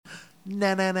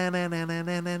Na na na na na na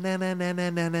na na na na na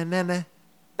na na na na.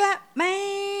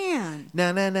 Batman.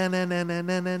 Na na na na na na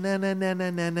na na na na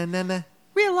na na na na na.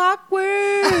 Real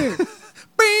awkward.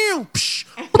 Boom, psh,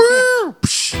 boom,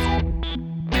 psh.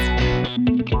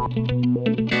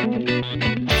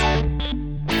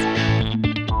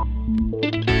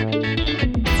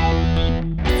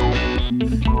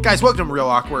 Guys, welcome to Real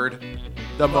Awkward,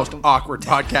 the most awkward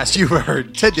podcast you've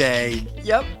heard today.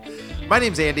 Yep. My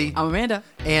name's Andy, I'm Amanda.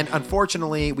 and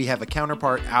unfortunately, we have a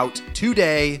counterpart out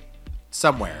today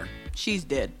somewhere. She's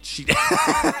dead. She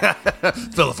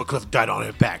fell off a cliff, died on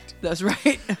impact. That's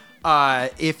right.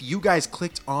 If you guys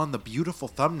clicked on the beautiful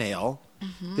thumbnail,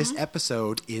 this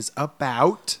episode is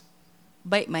about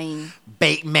Batman.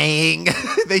 Batman.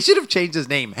 They should have changed his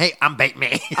name. Hey, I'm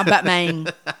Batman. I'm Batman.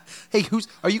 Hey,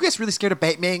 are you guys really scared of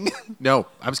Batman? No,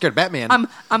 I'm scared of Batman.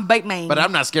 I'm Batman. But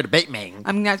I'm not scared of Batman.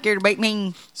 I'm not scared of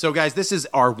Batman. So, guys, this is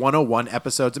our 101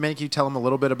 episodes. Amanda, can you tell them a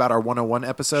little bit about our 101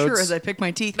 episodes? Sure, as I pick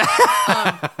my teeth.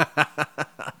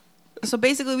 So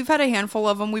basically, we've had a handful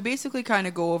of them. We basically kind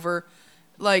of go over,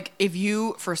 like, if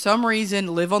you, for some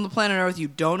reason, live on the planet Earth, you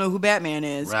don't know who Batman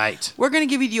is. Right. We're going to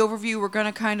give you the overview. We're going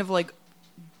to kind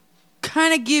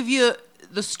of give you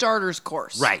the starter's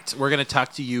course. Right. We're going to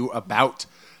talk to you about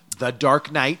The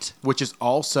Dark Knight, which is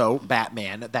also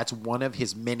Batman. That's one of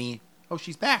his many... Oh,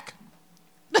 she's back.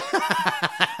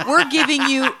 We're giving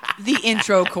you the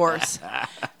intro course.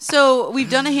 So we've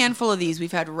done a handful of these.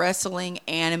 We've had wrestling,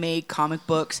 anime, comic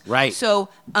books. Right. So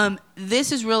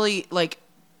this is really like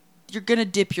you're going to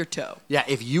dip your toe. Yeah,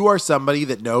 if you are somebody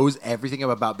that knows everything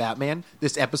about Batman,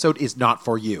 this episode is not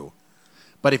for you.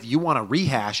 But if you want to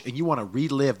rehash and you want to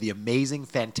relive the amazing,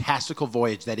 fantastical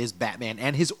voyage that is Batman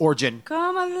and his origin...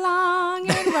 Come along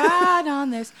and ride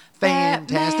on this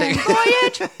fantastic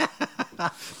Batman voyage.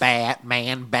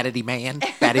 Batman, Batty Man,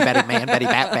 Batty Man, Batty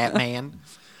Batman.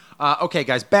 Okay,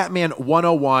 guys, Batman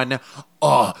 101.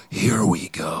 Here we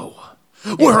go.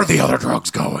 Where are the other drugs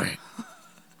going?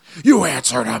 You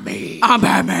answer to me. I'm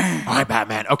Batman. I'm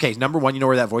Batman. Okay, number one, you know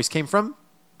where that voice came from?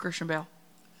 Christian Bale.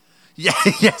 Yeah,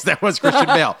 yes, that was Christian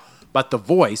Bale. But the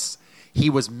voice, he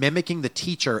was mimicking the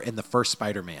teacher in the first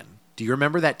Spider-Man. Do you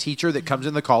remember that teacher that comes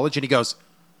in the college and he goes,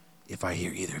 if I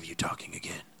hear either of you talking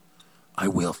again, I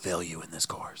will fail you in this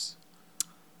course.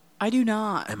 I do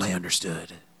not. Am I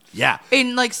understood? Yeah.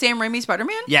 In like Sam Raimi's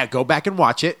Spider-Man? Yeah, go back and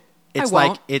watch it. It's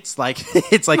won't. it's like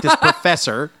this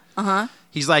professor. Uh-huh.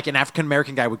 He's like an African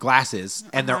American guy with glasses,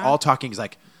 and they're all talking. He's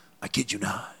like, I kid you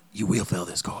not, you will fail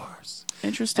this course.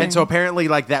 Interesting. And so apparently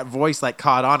like that voice like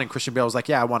caught on, and Christian Bale was like,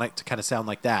 yeah, I want it to kind of sound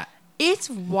like that. It's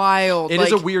wild. It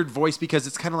is a weird voice because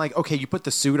it's kind of like, okay, you put the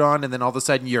suit on and then all of a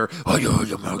sudden you're...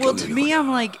 Well, to me,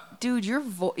 I'm like, dude, your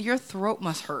throat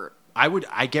must hurt.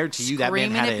 I guarantee you that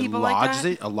man Screaming had at people like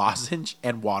that? a lozenge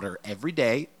and water every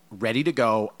day, ready to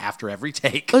go after every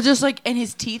take. But just like, and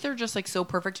his teeth are just like so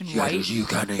perfect and white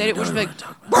that it would be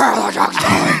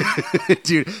like,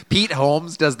 dude, Pete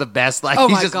Holmes does the best. Like, Oh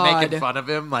he's my just God. making fun of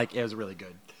him. Like, it was really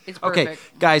good. It's perfect. Okay,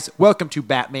 guys, welcome to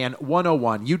Batman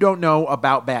 101. You don't know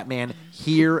about Batman.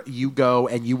 Here you go,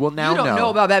 and you will now you don't know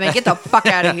about Batman. Get the fuck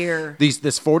out of here. This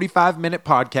 45-minute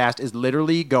podcast is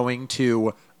literally going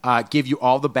to give you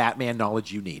all the Batman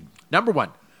knowledge you need. Number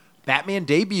one, Batman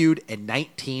debuted in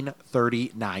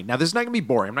 1939. Now, this is not going to be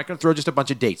boring. I'm not going to throw just a bunch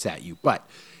of dates at you, but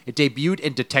it debuted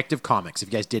in Detective Comics. If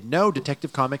you guys didn't know,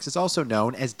 Detective Comics is also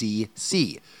known as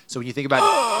DC. So when you think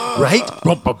about right?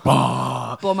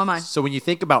 Blow my mind. So when you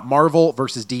think about Marvel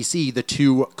versus DC, the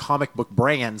two comic book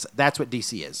brands, that's what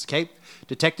DC is, okay?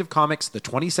 Detective Comics, the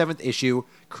 27th issue,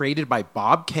 created by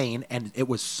Bob Kane, and it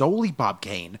was solely Bob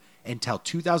Kane until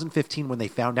 2015 when they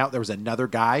found out there was another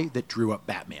guy that drew up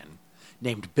Batman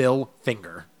named Bill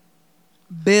Finger.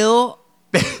 Bill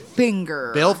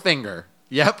Finger. Bill Finger.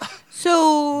 Yep.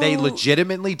 So They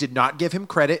legitimately did not give him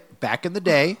credit back in the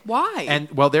day. Why? And,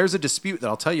 well, there's a dispute that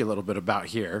I'll tell you a little bit about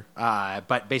here.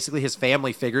 But basically his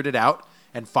family figured it out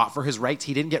and fought for his rights.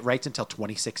 He didn't get rights until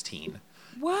 2016.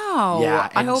 Wow. Yeah,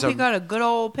 I and hope so he got a good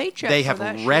old paycheck. They for have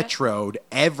that retroed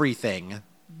everything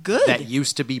Good. that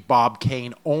used to be Bob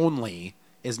Kane only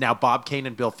is now Bob Kane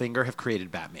and Bill Finger have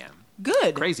created Batman.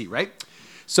 Good. Crazy, right?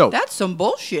 So That's some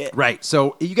bullshit. right.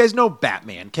 So you guys know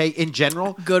Batman, okay? In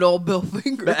general, Good old Bill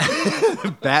Finger.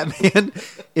 Batman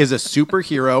is a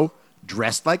superhero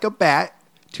dressed like a bat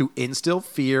to instill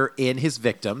fear in his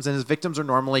victims, and his victims are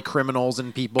normally criminals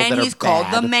and people And that are he's called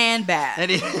bad. the Man Bat.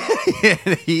 And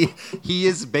he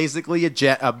is basically a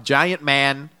giant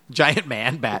man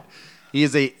bat. He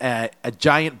is a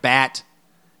giant bat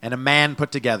and a man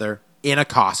put together in a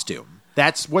costume.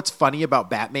 That's what's funny about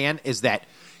Batman is that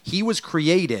he was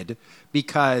created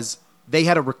because they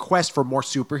had a request for more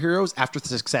superheroes after the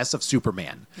success of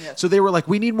Superman. Yes. So they were like,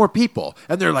 we need more people.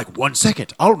 And they're like, 1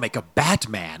 second, I'll make a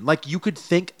Batman. Like, you could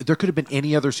think there could have been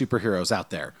any other superheroes out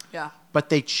there. Yeah. But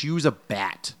they choose a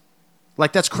bat.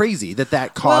 Like, that's crazy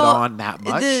that caught on that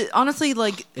much. Honestly,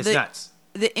 like, It's nuts.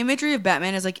 The imagery of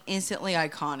Batman is like instantly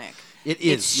iconic. It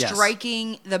is, It's yes.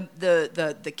 striking.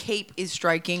 The cape is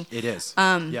striking. It is.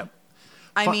 Yep.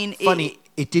 Funny,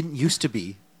 it didn't used to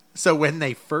be. So when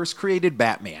they first created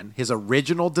Batman, his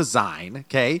original design,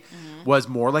 okay, was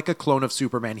more like a clone of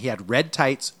Superman. He had red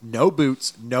tights, no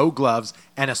boots, no gloves,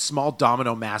 and a small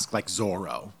domino mask like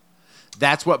Zorro.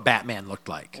 That's what Batman looked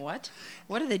like. What?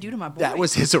 What did they do to my boy? That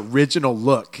was his original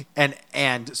look.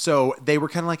 And so they were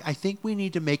kind of like, I think we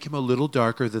need to make him a little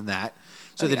darker than that.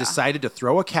 So they decided to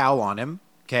throw a cowl on him,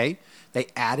 okay? They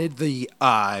added the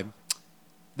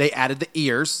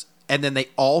ears, and then they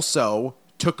also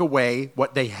took away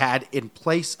what they had in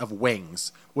place of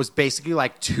wings. Was basically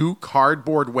like 2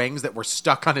 cardboard wings that were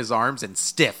stuck on his arms and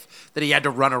stiff that he had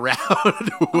to run around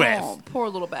with. Oh, poor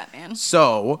little Batman.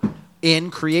 So,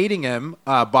 in creating him,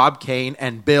 Bob Kane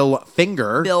and Bill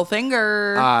Finger,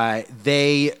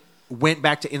 they went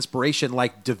back to inspiration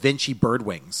like Da Vinci bird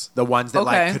wings, the ones that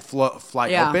like could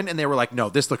fly open, and they were like, no,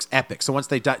 this looks epic. So once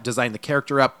they designed the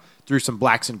character up, threw some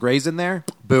blacks and grays in there,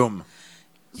 boom.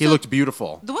 He looked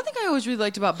beautiful. The one thing I always really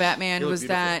liked about Batman was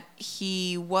beautiful. that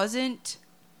he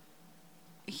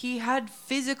had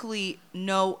physically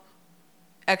no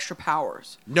extra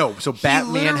powers. No, so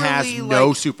Batman has literally, no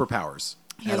like, superpowers.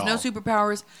 He has no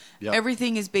superpowers. Yep.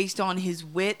 Everything is based on his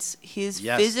wits, his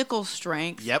physical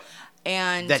strength. Yep.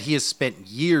 And that he has spent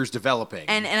years developing.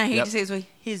 And I hate to say this way,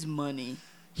 his money.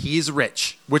 He's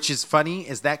rich, which is funny,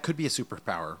 is that could be a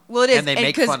superpower. Well, it is. And they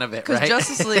make fun of it, right? Because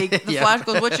Justice League, the Flash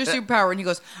goes, what's your superpower? And he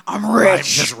goes, I'm I'm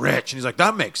rich. just rich. And he's like,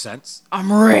 that makes sense.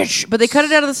 I'm rich. But they cut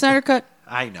it out of the Snyder Cut.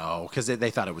 I know, because they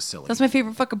thought it was silly. That's my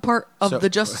favorite fucking part of the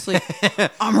Justice League.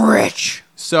 I'm rich.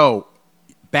 So,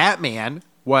 Batman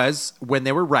was, when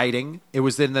they were writing, it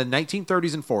was in the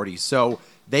 1930s and 40s. So,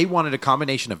 they wanted a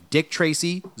combination of Dick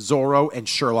Tracy, Zorro, and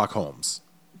Sherlock Holmes.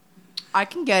 I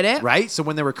can get it. Right? So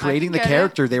when they were creating the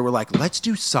character, they were like, let's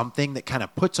do something that kind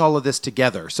of puts all of this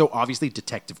together. So obviously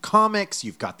Detective Comics,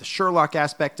 you've got the Sherlock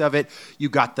aspect of it. You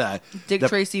got the Dick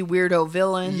Tracy weirdo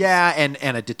villain. Yeah, and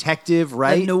a detective,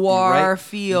 right? The noir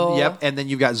feel. Yep. And then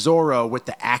you've got Zorro with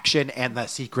the action and the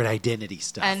secret identity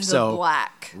stuff. And the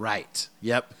black. Right.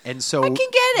 Yep. And so I can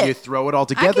get it. You throw it all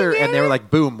together and they were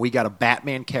like, boom, we got a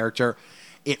Batman character.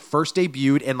 It first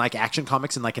debuted in like Action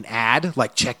Comics in like an ad,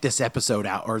 like check this episode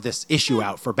out or this issue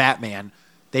out for Batman.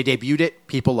 They debuted it.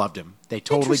 People loved him. They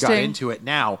totally got into it.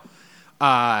 Now,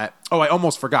 I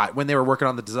almost forgot. When they were working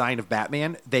on the design of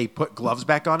Batman, they put gloves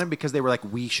back on him because they were like,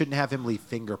 we shouldn't have him leave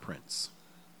fingerprints.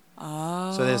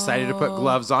 Oh. So they decided to put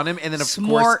gloves on him. And then, of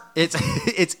course,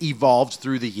 it's evolved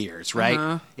through the years, right?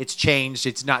 Uh-huh. It's changed.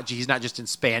 He's not just in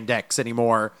spandex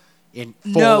anymore. He's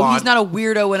not a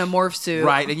weirdo in a morph suit.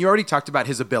 Right, and you already talked about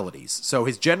his abilities. So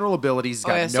his general abilities, he's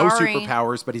got no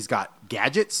superpowers, but he's got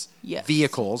gadgets,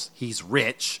 vehicles, he's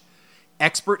rich,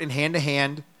 expert in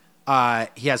hand-to-hand,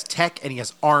 he has tech, and he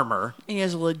has armor. And he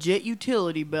has a legit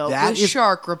utility belt with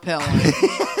shark repellent.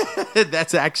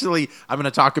 That's actually, I'm going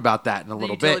to talk about that in a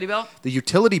little bit. The utility belt? The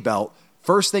utility belt.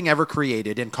 First thing ever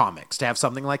created in comics to have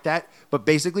something like that. But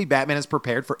basically, Batman is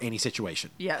prepared for any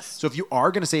situation. Yes. So if you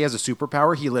are going to say he has a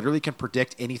superpower, he literally can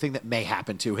predict anything that may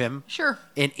happen to him. Sure.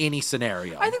 In any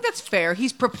scenario. I think that's fair.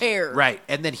 He's prepared. Right.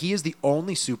 And then he is the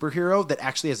only superhero that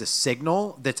actually has a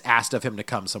signal that's asked of him to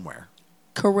come somewhere.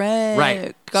 Correct.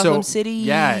 Right. Gotham City.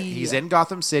 Yeah, he's in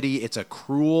Gotham City. It's a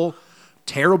cruel,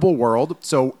 terrible world.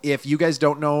 So if you guys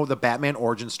don't know the Batman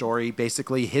origin story,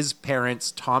 basically his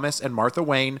parents, Thomas and Martha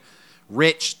Wayne,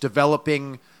 rich,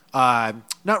 developing,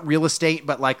 not real estate,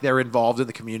 but like they're involved in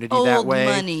the community that way.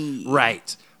 Old money.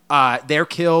 Right. They're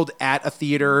killed at a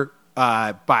theater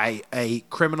by a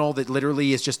criminal that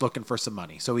literally is just looking for some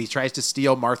money. So he tries to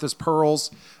steal Martha's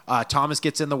pearls. Thomas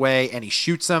gets in the way and he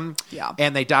shoots them. Yeah.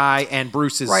 And they die. And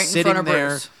Bruce is sitting there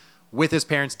Bruce. with his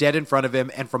parents dead in front of him.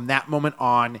 And from that moment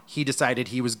on, he decided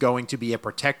he was going to be a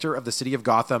protector of the city of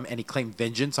Gotham, and he claimed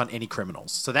vengeance on any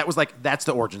criminals. So that's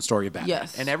the origin story of Batman.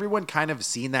 Yes. And everyone kind of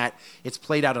seen that. It's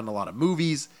played out in a lot of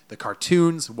movies, the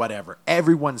cartoons, whatever.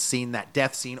 Everyone's seen that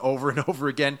death scene over and over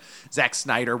again. Zack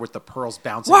Snyder with the pearls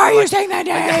bouncing. Why are you saying that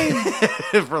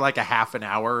name? For like a half an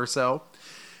hour or so.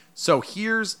 So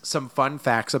here's some fun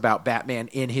facts about Batman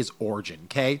in his origin,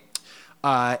 okay?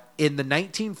 In the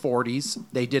 1940s,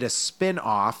 they did a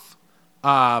spin-off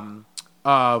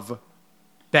of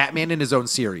Batman in his own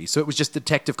series. So it was just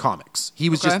Detective Comics. He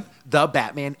was just the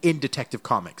Batman in Detective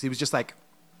Comics. He was just like,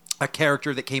 a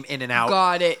character that came in and out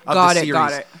Got it. of Got the it. series.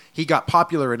 Got it. He got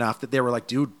popular enough that they were like,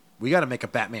 dude, we got to make a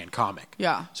Batman comic.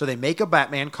 Yeah. So they make a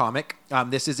Batman comic.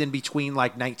 This is in between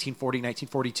like 1940,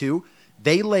 1942.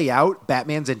 They lay out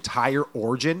Batman's entire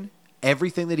origin,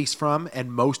 everything that he's from,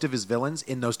 and most of his villains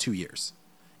in those 2 years.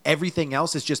 Everything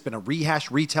else has just been a rehash,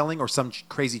 retelling, or some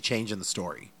crazy change in the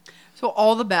story. So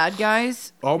all the bad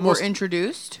guys Almost- were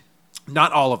introduced?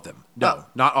 Not all of them. No, Oh.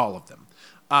 not all of them.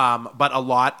 But a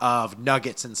lot of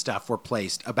nuggets and stuff were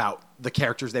placed about the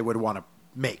characters they would want to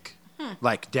make,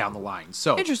 like down the line.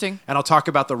 So Interesting. And I'll talk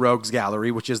about the Rogues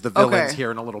Gallery, which is the villains Okay. here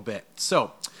in a little bit.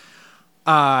 So,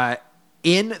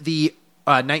 in the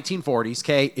 1940s,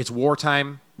 okay, it's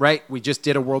wartime, right? We just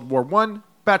did a World War I,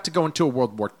 about to go into a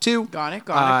World War II. Got it,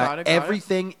 got it.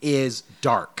 Everything is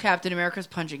dark. Captain America's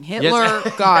punching Hitler.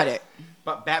 Yes. Got it.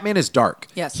 But Batman is dark.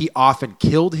 Yes. He often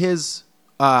killed his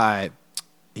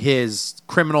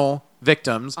criminal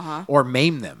victims or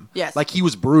maimed them. Yes. Like he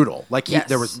was brutal. Like Yes.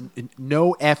 there was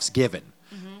no F's given.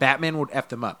 Batman would F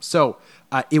them up. So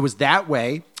it was that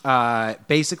way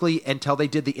basically until they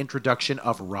did the introduction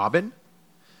of Robin.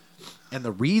 And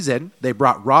the reason they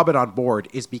brought Robin on board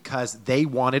is because they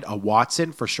wanted a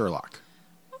Watson for Sherlock.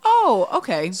 Oh,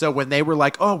 okay. So when they were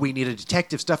like, oh, we need a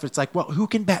detective stuff, it's like, well, who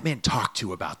can Batman talk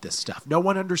to about this stuff? No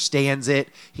one understands it.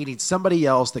 He needs somebody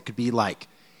else that could be like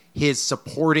his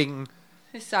supporting,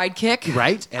 His sidekick.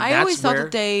 right? And I that's always thought where,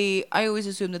 that I always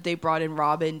assumed that they brought in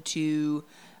Robin to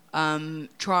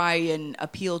try and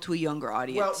appeal to a younger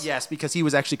audience. well, yes, because he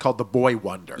was actually called the Boy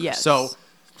Wonder. Yes. So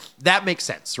that makes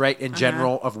sense, right? In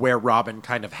general of where Robin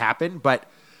kind of happened. But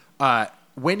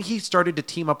when he started to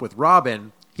team up with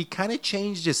Robin, he kind of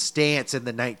changed his stance in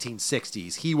the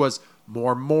 1960s. He was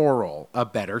more moral, a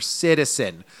better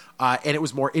citizen, and it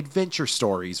was more adventure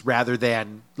stories rather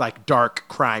than like dark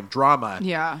crime drama.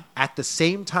 Yeah. At the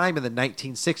same time in the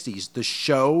 1960s, the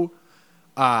show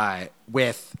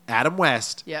with Adam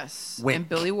West Yes. Went- And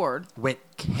Billy Ward. went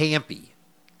campy.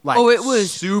 Like, Oh, it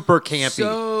was super campy.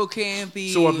 So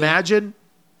campy. So imagine,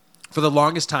 for the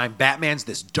longest time, Batman's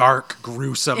this dark,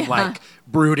 gruesome, like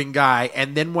brooding guy,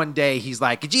 and then one day he's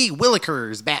like, "Gee,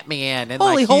 Willikers, Batman!" And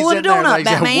Holy like, hole he's in a in there, donut, like,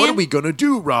 Batman. What are we gonna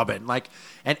do, Robin? Like,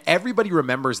 and everybody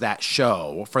remembers that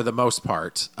show for the most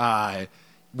part.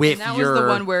 With And that your was the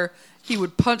one where he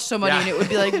would punch somebody Yeah. and it would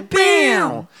be like,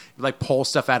 bam! like pull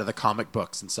stuff out of the comic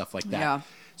books and stuff like that. Yeah.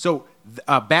 So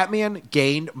Batman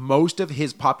gained most of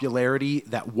his popularity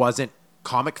that wasn't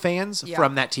comic fans Yeah.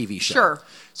 from that TV show. Sure.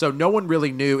 So no one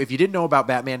really knew. If you didn't know about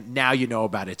Batman, now you know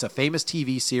about it. It's a famous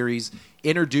TV series,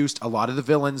 introduced a lot of the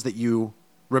villains that you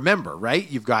remember, right?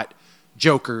 You've got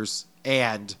Jokers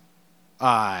and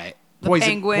Penguin.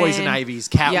 Poison Ivy's,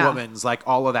 Catwoman's, like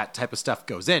all of that type of stuff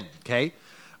goes in, okay?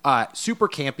 Super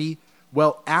campy.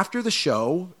 Well, after the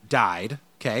show died,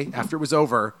 okay, after it was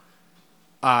over,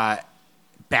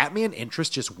 Batman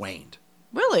interest just waned.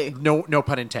 Really? No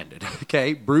pun intended.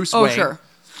 Okay, Bruce Oh, Wayne. sure.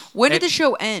 When did And- the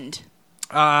show end?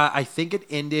 I think it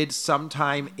ended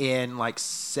sometime in like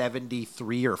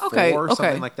 73 or 4 Okay, or okay.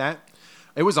 something like that.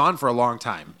 It was on for a long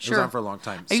time. It Sure. was on for a long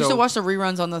time. I used to watch the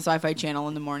reruns on the Sci-Fi Channel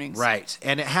in the mornings. Right.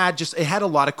 And it had a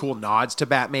lot of cool nods to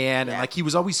Batman, and Yeah. like he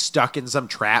was always stuck in some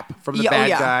trap from the Yeah, oh, bad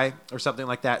yeah. guy or something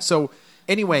like that. So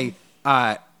anyway,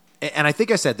 and I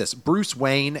think I said this, Bruce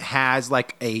Wayne has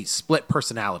like a split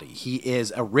personality. He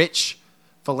is a rich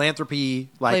philanthropy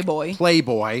like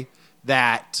playboy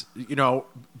that,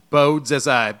 bodes as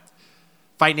a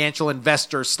financial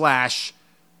investor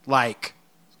 / like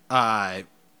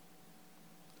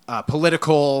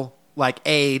political like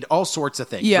aid, all sorts of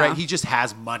things. Yeah. Right? He just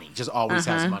has money. Just always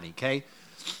has money. Okay.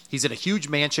 He's in a huge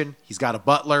mansion. He's got a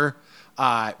butler.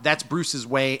 That's Bruce's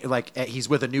way. Like he's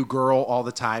with a new girl all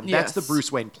the time. That's Yes. the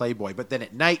Bruce Wayne playboy. But then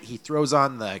at night he throws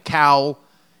on the cowl,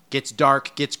 gets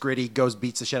dark, gets gritty, goes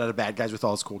beats the shit out of bad guys with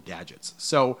all his cool gadgets.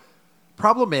 So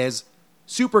problem is,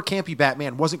 super campy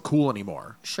Batman wasn't cool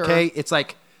anymore. Sure. Okay. It's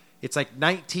like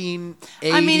 1980s.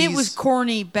 I mean, it was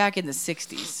corny back in the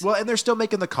 60s. Well, and they're still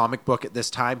making the comic book at this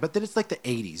time, but then it's like the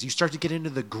 80s. You start to get into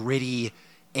the gritty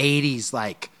 80s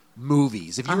like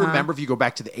movies. If you remember, if you go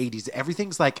back to the 80s,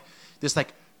 everything's like this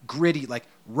like gritty, like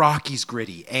Rocky's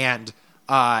gritty, and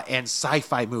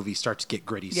sci-fi movies start to get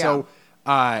gritty. Yeah.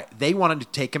 So they wanted to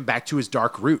take him back to his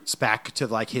dark roots, back to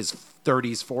like his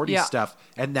 30s, 40s Yeah. stuff,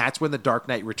 and that's when The Dark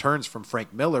Knight Returns from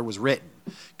Frank Miller was written,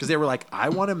 because they were like, I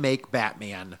want to make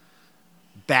Batman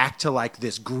back to like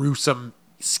this gruesome,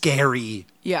 scary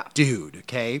Yeah. dude,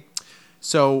 okay?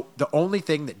 So the only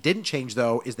thing that didn't change,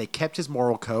 though, is they kept his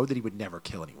moral code that he would never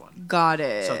kill anyone. Got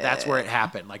it. So that's where it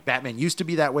happened. Like, Batman used to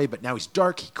be that way, but now he's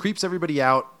dark. He creeps everybody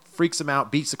out, freaks them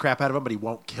out, beats the crap out of them, but he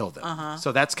won't kill them.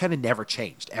 So that's kind of never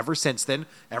changed ever since then.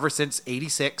 Ever since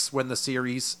 '86, when the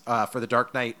series for the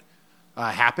Dark Knight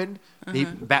happened,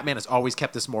 Batman has always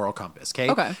kept this moral compass.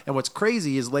 Okay. And what's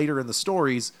crazy is later in the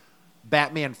stories,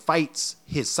 Batman fights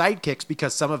his sidekicks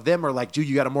because some of them are like, dude,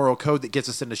 you got a moral code that gets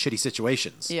us into shitty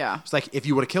situations. Yeah. It's like, if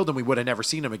you would have killed him, we would have never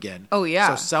seen him again. Oh, yeah.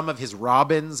 So some of his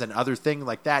Robins and other things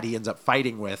like that, he ends up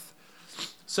fighting with.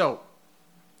 So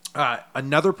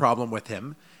another problem with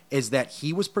him is that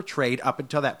he was portrayed up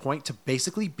until that point to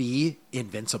basically be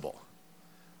invincible.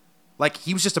 Like,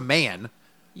 he was just a man, but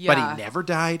Yeah. he never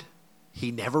died. He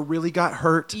never really got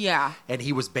hurt. Yeah. And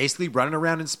he was basically running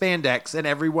around in spandex, and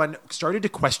everyone started to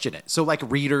question it. So, like,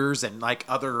 readers and, like,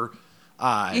 other...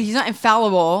 He's not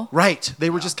infallible. Right. They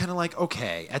were just kind of like,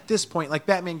 okay, at this point, like,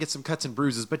 Batman gets some cuts and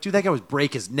bruises, but dude, that guy would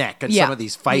break his neck on Yeah. some of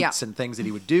these fights Yeah. and things that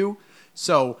he would do.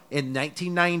 So, in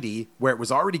 1990, where it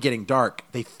was already getting dark,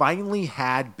 they finally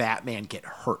had Batman get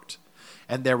hurt.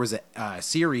 And there was a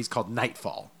series called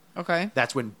Nightfall. Okay.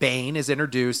 That's when Bane is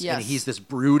introduced, and Yes. he's this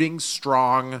brooding,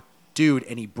 strong dude,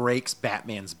 and he breaks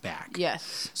Batman's back.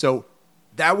 Yes. So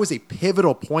that was a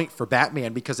pivotal point for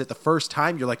Batman, because at the first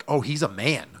time you're like, oh, he's a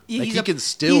man. Yeah, Like, he's he a- can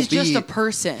still he's be just a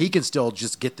person. He can still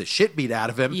just get the shit beat out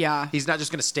of him. Yeah. He's not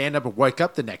just going to stand up and wake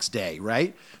up the next day,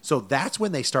 right? So that's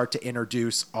when they start to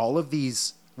introduce all of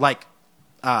these, like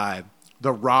the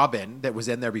Robin that was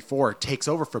in there before takes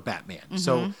over for Batman. Mm-hmm.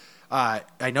 So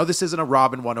I know this isn't a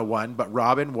Robin 101, but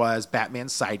Robin was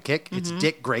Batman's sidekick. It's Mm-hmm.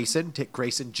 Dick Grayson. Dick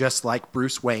Grayson, just like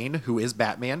Bruce Wayne, who is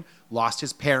Batman, lost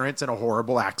his parents in a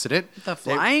horrible accident. The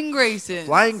Flying Graysons.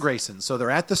 Flying Graysons. So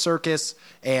they're at the circus,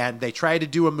 and they try to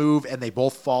do a move, and they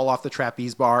both fall off the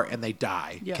trapeze bar, and they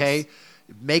die. Yes. Okay?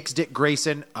 Makes Dick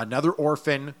Grayson another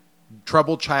orphan,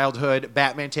 troubled childhood.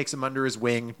 Batman takes him under his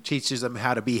wing, teaches him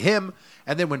how to be him,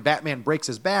 and then when Batman breaks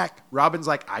his back, Robin's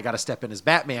like, I got to step in as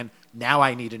Batman. Now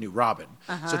I need a new Robin.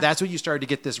 So that's when you started to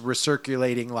get this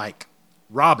recirculating, like,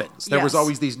 Robins. There was Yes.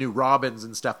 always these new Robins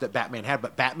and stuff that Batman had,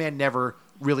 but Batman never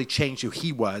really changed who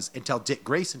he was until Dick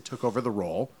Grayson took over the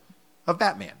role of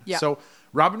Batman. Yeah. So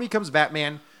Robin becomes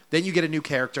Batman, then you get a new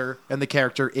character, and the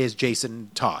character is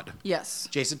Jason Todd. Yes.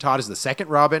 Jason Todd is the second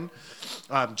Robin.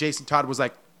 Jason Todd was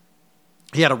like,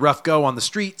 he had a rough go on the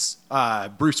streets.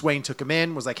 Bruce Wayne took him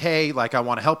in, was like, hey, like, I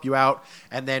want to help you out.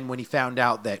 And then when he found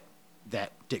out that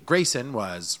Dick Grayson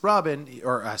was Robin,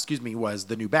 or was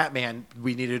the new Batman,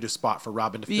 we needed a spot for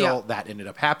Robin to fill. Yeah. That ended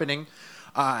up happening.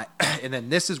 And then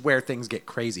this is where things get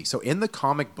crazy. So in the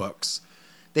comic books,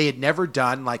 they had never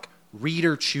done, like,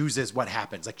 reader chooses what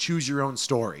happens, like, choose your own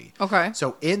story. Okay.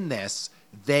 So in this,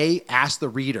 they asked the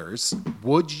readers,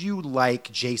 would you like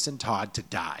Jason Todd to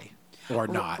die or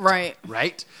not? Right.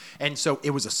 Right? And so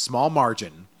it was a small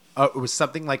margin. It was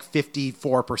something like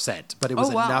 54%, but it was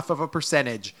Oh, wow. enough of a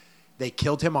percentage. They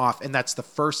killed him off, and that's the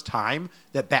first time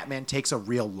that Batman takes a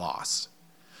real loss.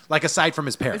 Like, aside from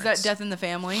his parents. Is that Death in the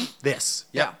Family? This.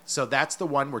 Yeah. Yeah. So that's the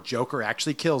one where Joker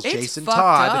actually kills It's Jason fucked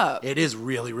Todd. up. It is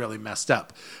really, really messed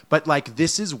up. But, like,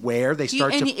 this is where they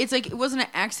start to... It's like it wasn't an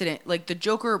accident. Like the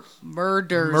Joker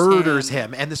murders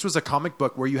him. And this was a comic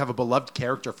book where you have a beloved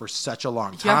character for such a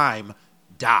long Yeah. time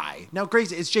die. Now,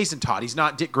 Grayson, it's Jason Todd. He's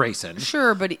not Dick Grayson.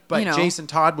 Sure, but But you know, Jason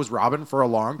Todd was Robin for a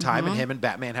long time, Mm-hmm. and him and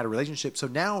Batman had a relationship. So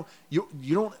now you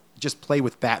don't just play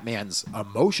with Batman's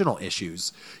emotional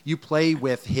issues. You play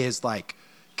with his, like,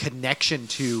 connection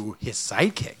to his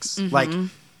sidekicks. Mm-hmm. Like,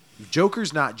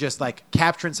 Joker's not just, like,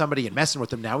 capturing somebody and messing with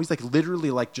them now. He's, like,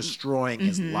 literally, like, destroying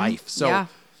his life. So Mm-hmm.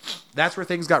 Yeah. that's where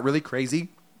things got really crazy.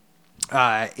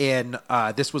 And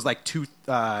this was, like,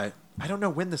 I don't know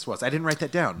when this was. I didn't write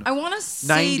that down. I want to say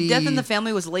 90 Death in the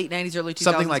Family was late 90s, early 2000s.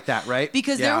 Something like that, right?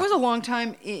 Because Yeah. there was a long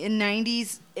time in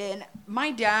 90s, and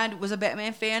my dad was a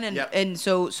Batman fan, and Yep. and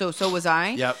so was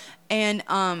I. Yep. And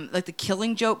like the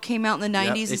Killing Joke came out in the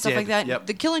 90s it and stuff did. like that. Yep.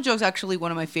 The Killing Joke's actually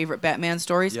one of my favorite Batman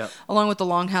stories, Yep. along with The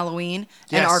Long Halloween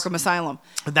Yes. and Arkham Asylum.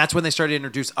 And that's when they started to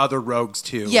introduce other rogues,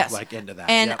 too, Yes. like, into that.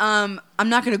 And Yep. I'm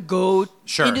not going to go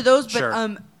Sure, into those, but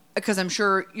sure. because I'm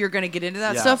sure you're going to get into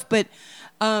that Yeah. stuff. But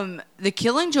The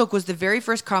Killing Joke was the very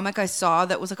first comic I saw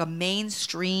that was like a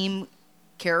mainstream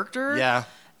character. Yeah.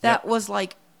 That Yep. was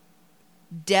like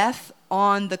death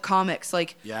on the comics.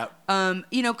 Like, Yep.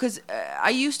 you know, because I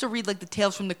used to read like the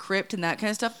Tales from the Crypt and that kind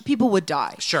of stuff. People would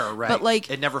die. Sure, right. But like,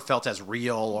 it never felt as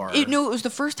real or... it was the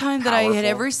first time that I had powerful.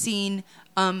 ever seen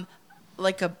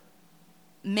like a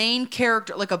main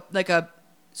character, like a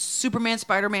Superman,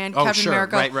 Spider-Man, Oh, Captain sure.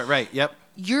 America. Right. Yep.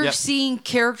 You're Yep. seeing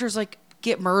characters like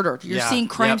get murdered. You're Yeah. seeing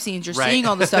crime Yep. scenes. You're Right. seeing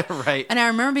all this stuff. Right. And I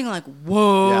remember being like,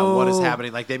 whoa. Yeah, what is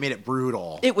happening? Like, they made it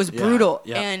brutal. It was Yeah. brutal.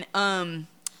 Yep. And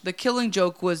The Killing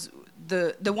Joke was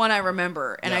the one I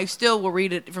remember, and Yeah. I still will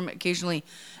read it from occasionally.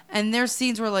 And there's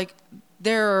scenes where like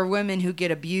there are women who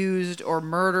get abused or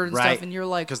murdered and stuff, and you're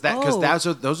like, because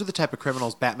oh. those are the type of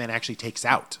criminals Batman actually takes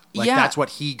out. Like Yeah. that's what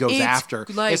he goes It's after.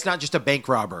 like- It's not just a bank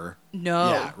robber. No.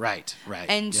 Yeah, right.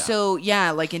 And yeah. so,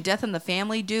 like in Death in the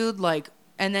Family, dude, like,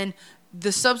 and then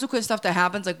the subsequent stuff that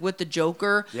happens, like with the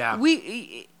Joker, Yeah.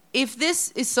 if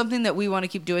this is something that we want to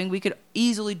keep doing, we could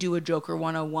easily do a Joker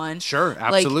 101. Sure,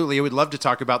 absolutely. I would love to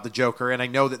talk about the Joker, and I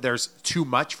know that there's too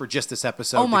much for just this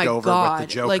episode Oh my to go over God. with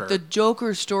the Joker. Like the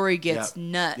Joker story gets Yeah.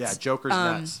 nuts. Yeah, Joker's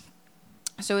nuts.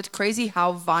 So it's crazy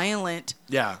how violent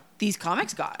Yeah. these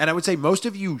comics got. And I would say most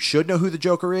of you should know who the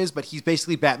Joker is, but he's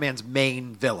basically Batman's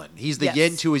main villain. He's the Yes.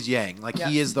 yin to his yang. Like,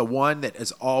 he Yes. is the one that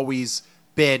has always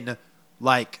been,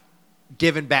 like,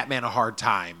 giving Batman a hard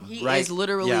time. He right? is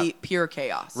literally Yeah. pure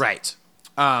chaos. Right.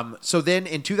 So then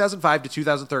in 2005 to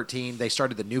 2013, they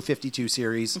started the New 52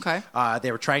 series. Okay.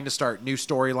 They were trying to start new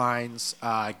storylines,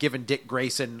 given Dick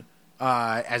Grayson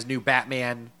as new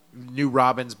Batman, new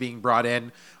Robins being brought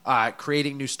in,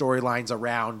 creating new storylines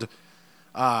around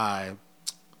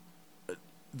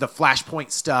the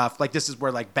Flashpoint stuff. Like, this is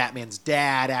where, like, Batman's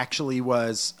dad actually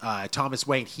was Thomas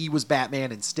Wayne. He was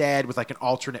Batman instead with, like, an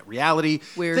alternate reality.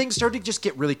 Weird. Things started to just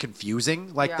get really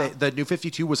confusing. Like, Yeah. the New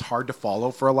 52 was hard to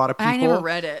follow for a lot of people. I never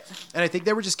read it. And I think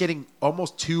they were just getting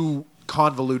almost too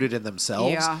convoluted in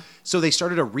themselves. Yeah. So they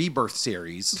started a Rebirth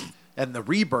series, and the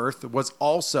Rebirth was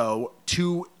also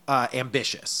too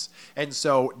ambitious. And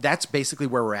so that's basically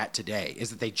where we're at today, is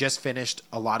that they just finished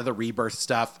a lot of the Rebirth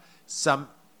stuff. Some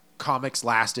comics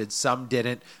lasted, some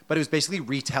didn't, but it was basically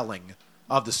retelling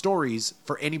of the stories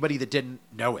for anybody that didn't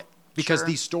know it. Because Sure.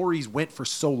 these stories went for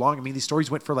so long. I mean, these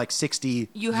stories went for like 60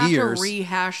 You have years. to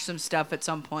rehash some stuff at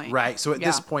some point. Right. So at Yeah.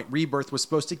 this point, Rebirth was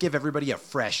supposed to give everybody a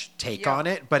fresh take Yeah. on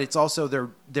it, but it's also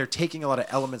they're taking a lot of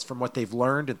elements from what they've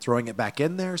learned and throwing it back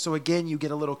in there. So again, you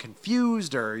get a little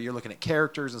confused, or you're looking at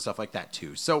characters and stuff like that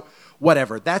too. So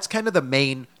whatever. That's kind of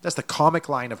that's the comic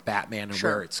line of Batman and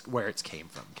Sure. where it's came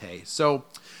from. Okay. So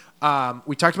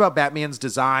we talked about Batman's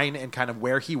design and kind of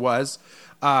where he was.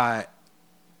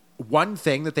 One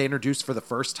thing that they introduced for the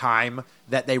first time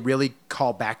that they really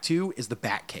call back to is the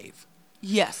Batcave.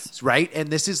 Yes. Right? And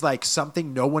this is like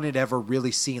something no one had ever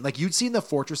really seen. Like, you'd seen the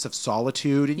Fortress of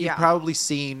Solitude, and you'd Yeah. probably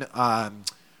seen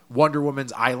Wonder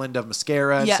Woman's Island of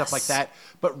Mascara and stuff Yes. like that.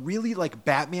 But really, like,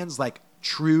 Batman's like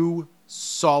true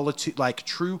solitude, like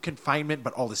true confinement,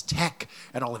 but all his tech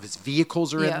and all of his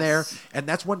vehicles are in there. Yes. And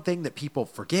that's one thing that people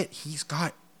forget. He's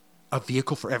got a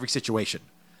vehicle for every situation.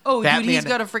 Oh, dude, he's Batman-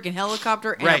 got a freaking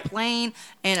helicopter and Right. a plane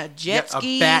and a jet Yeah,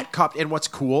 ski. a bat cop. And what's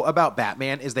cool about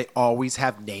Batman is they always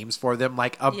have names for them,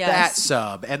 like a Yes. bat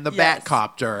sub and the Yes. bat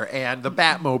copter and the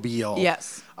Batmobile.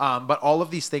 Yes. But all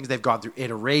of these things, they've gone through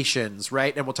iterations,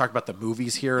 right? And we'll talk about the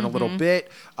movies here in a Mm-hmm. little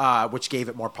bit, which gave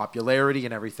it more popularity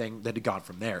and everything that had gone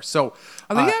from there. So,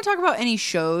 Are we going to talk about any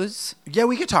shows? yeah,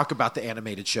 we could talk about the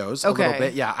animated shows a little Okay.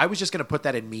 bit. Yeah, I was just going to put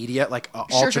that in media, like Sure,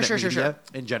 alternate sure, media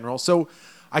in general. So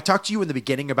I talked to you in the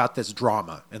beginning about this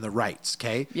drama and the rights,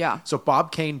 okay? Yeah. So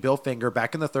Bob Kane, Bill Finger,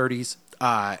 back in the 30s,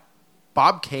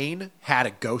 Bob Kane had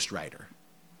a ghostwriter.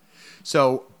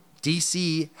 So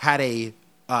DC had a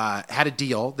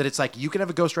deal that it's like, you can have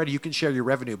a ghostwriter, you can share your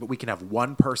revenue, but we can have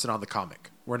one person on the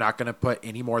comic. We're not going to put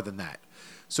any more than that.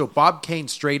 So Bob Kane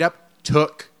straight up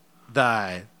took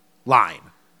the line.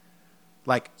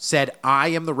 Like, said, I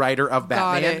am the writer of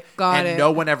Batman. Got and it.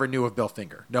 no one ever knew of Bill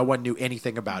Finger. No one knew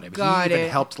anything about him. Got he even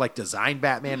it. helped, like, design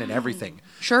Batman and everything.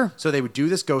 Sure. So they would do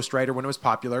this ghostwriter when it was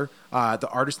popular. The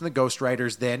artists and the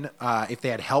ghostwriters then, if they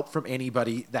had help from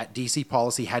anybody, that DC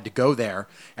policy had to go there.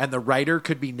 And the writer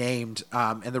could be named,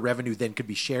 and the revenue then could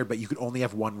be shared, but you could only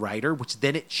have one writer, which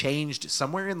then it changed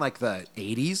somewhere in, like, the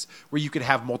 80s, where you could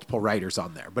have multiple writers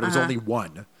on there, but it was only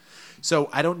one. So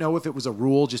I don't know if it was a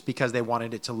rule just because they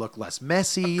wanted it to look less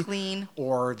messy, Clean.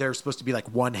 or there's supposed to be like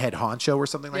one head honcho or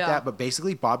something like Yeah. that. But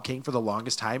basically, Bob Kane for the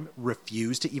longest time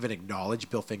refused to even acknowledge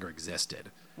Bill Finger existed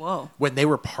Whoa. when they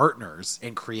were partners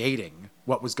in creating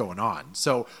what was going on.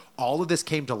 So all of this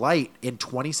came to light in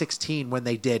 2016 when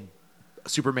they did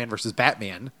Superman versus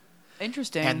Batman.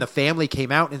 Interesting. And the family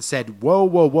came out and said, whoa,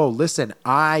 whoa, whoa, listen,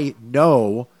 I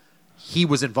know he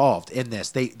was involved in this.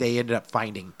 They ended up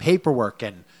finding paperwork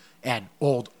and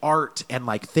old art and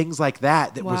like things like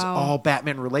that was Wow. all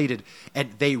Batman related.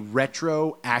 And they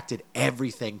retroacted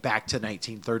everything back to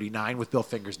 1939 with Bill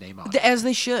Finger's name on it, As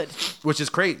they should. which is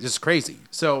crazy. This is crazy.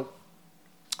 So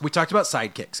we talked about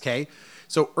sidekicks, okay?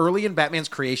 So early in Batman's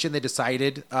creation, they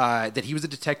decided that he was a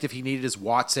detective. He needed his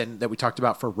Watson that we talked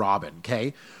about for Robin,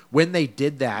 okay? When they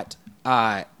did that,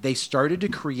 they started to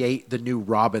create the new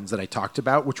Robins that I talked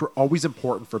about, which were always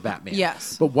important for Batman.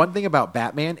 Yes. But one thing about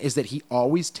Batman is that he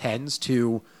always tends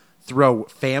to throw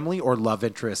family or love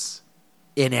interests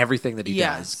in everything that he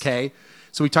Yes. does. Okay.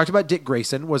 So we talked about Dick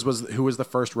Grayson who was the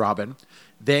first Robin.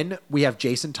 Then we have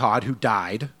Jason Todd, who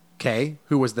died. Okay,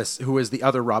 who is the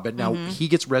other Robin? Now he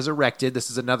gets resurrected.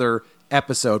 This is another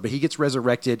episode, but he gets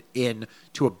resurrected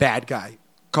into a bad guy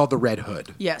called the Red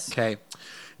Hood. Yes. Okay.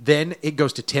 Then it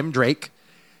goes to Tim Drake.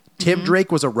 Tim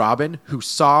Drake was a Robin who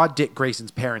saw Dick Grayson's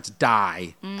parents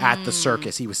die at the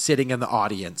circus. He was sitting in the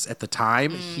audience at the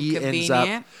time. He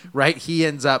convenient.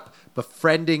 ends up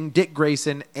befriending Dick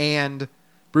Grayson and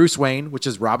Bruce Wayne, which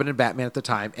is Robin and Batman at the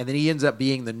time, and then he ends up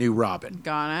being the new Robin.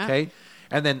 Got it. Okay.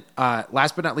 And then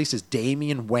last but not least is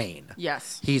Damian Wayne.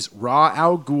 Yes. He's Ra's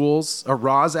al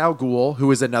Ghul,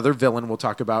 who is another villain we'll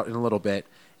talk about in a little bit,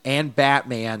 and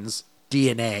Batman's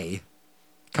DNA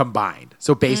combined.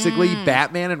 So basically,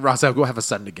 Batman and Ra's al Ghul have a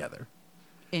son together.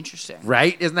 Interesting.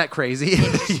 Right? Isn't that crazy?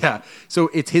 Yeah. So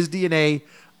it's his DNA.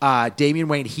 Damian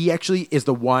Wayne, he actually is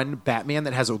the one Batman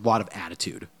that has a lot of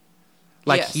attitude.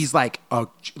 Like Yes. he's like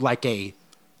a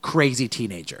crazy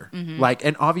teenager. Like,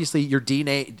 and obviously your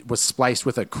DNA was spliced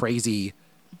with a crazy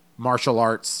martial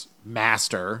arts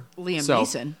master. Liam So-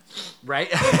 Neeson. Right?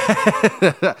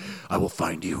 I will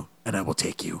find you and I will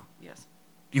take you. Yes.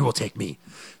 You will take me.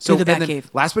 So, the and then Batcave.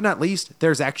 last but not least,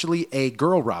 there's actually a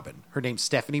girl Robin. Her name's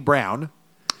Stephanie Brown.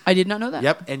 I did not know that.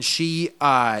 Yep, and she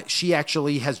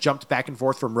actually has jumped back and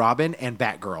forth from Robin and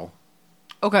Batgirl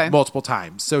Okay. multiple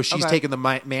times. So she's Okay. taken the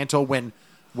mantle when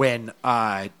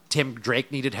Tim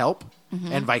Drake needed help,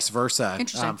 and vice versa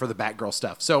Interesting. for the Batgirl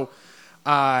stuff. So,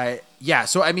 yeah.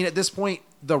 So I mean, at this point,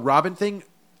 the Robin thing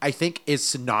I think is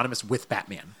synonymous with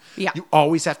Batman. Yeah. You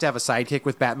always have to have a sidekick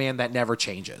with Batman that never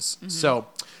changes. So.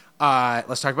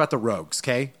 Let's talk about the rogues,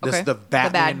 okay? This Okay. is the The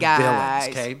Batman bad guys.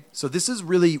 villains, okay? So this is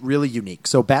really, really unique.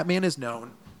 So Batman is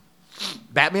known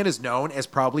as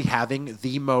probably having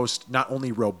the most not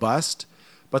only robust,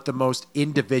 but the most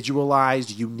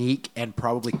individualized, unique, and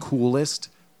probably coolest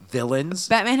villains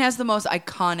Batman has the most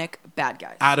iconic bad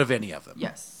guys. out of any of them.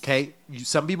 Yes. Okay?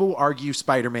 Some people will argue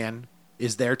Spider-Man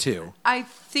is there too. I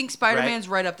think Spider-Man's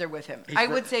right up there with him. I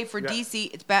would say for yeah. DC,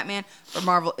 it's Batman. For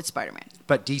Marvel, it's Spider-Man.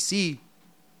 But DC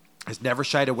has never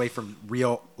shied away from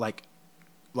real, like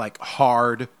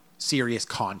hard, serious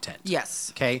content.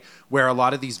 Yes. Okay? Where a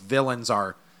lot of these villains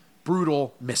are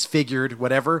brutal, misfigured,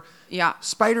 whatever. Yeah.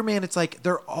 Spider-Man, it's like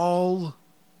they're all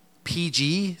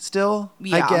PG still, I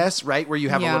Yeah. guess, right? Where you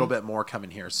have a Yeah. little bit more coming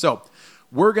here. So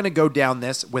we're going to go down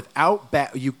this without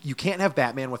you can't have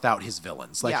Batman without his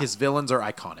villains. Like Yeah. his villains are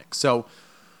iconic. So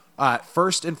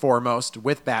first and foremost,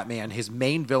 with Batman, his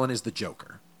main villain is the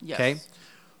Joker. Yes. Okay?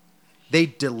 They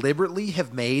deliberately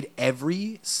have made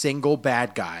every single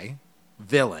bad guy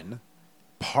villain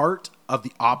part of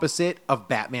the opposite of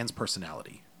Batman's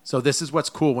personality. So this is what's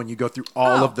cool when you go through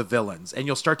all Oh. of the villains and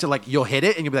you'll start to you'll hit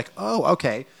it and you'll be like, oh,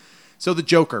 okay. So the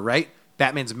Joker, right?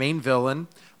 Batman's main villain.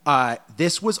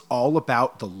 This was all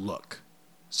about the look.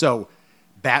 So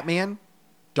Batman,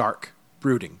 dark,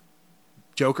 brooding.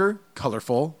 Joker,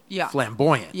 colorful, Yeah.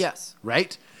 flamboyant. Yes.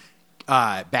 Right?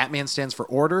 Batman stands for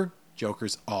order.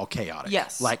 Joker's all chaotic.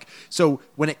 Yes. So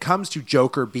when it comes to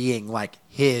Joker being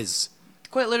his,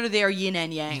 Quite literally, they are yin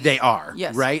and yang. they are.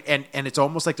 Yes. Right? And it's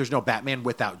almost like there's no Batman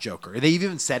without Joker. They've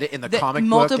even said it in the comic book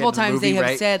multiple and the times movie, they have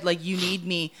right? said you need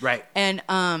me. Right. And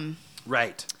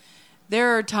Right.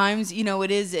 there are times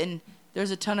it is, and there's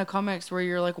a ton of comics where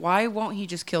you're like, why won't he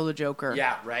just kill the Joker?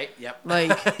 Yeah, right. Yep.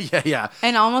 Like- yeah.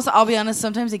 And almost, I'll be honest,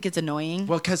 sometimes it gets annoying.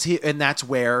 Well, and that's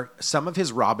where some of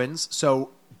his Robins,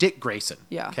 so Dick Grayson,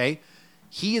 Yeah. okay,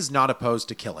 he is not opposed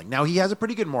to killing. Now, he has a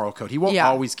pretty good moral code. He won't Yeah.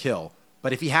 always kill,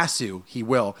 but if he has to, he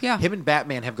will. Yeah. Him and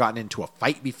Batman have gotten into a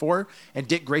fight before, and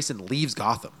Dick Grayson leaves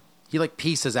Gotham. He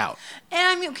pieces out. And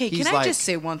I mean, okay, He's can I just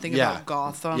say one thing yeah, about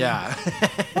Gotham? Yeah.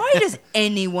 Why does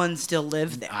anyone still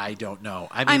live there? I don't know.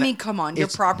 I mean, come on. Your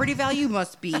it's- property value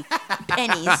must be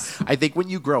pennies. I think when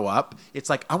you grow up, it's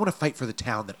like, I want to fight for the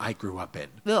town that I grew up in.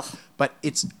 Ugh. But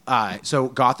it's, so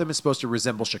Gotham is supposed to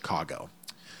resemble Chicago.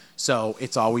 So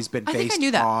it's always been I think I based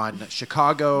knew that. on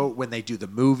Chicago. When they do the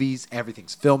movies,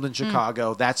 everything's filmed in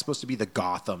Chicago. That's supposed to be the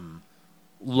Gotham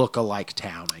look-alike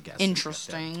town, I guess.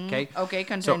 Interesting. Okay. Okay, So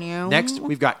continue. next,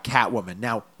 we've got Catwoman.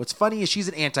 Now, what's funny is she's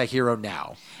an anti-hero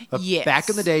now. But Yes. back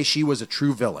in the day, she was a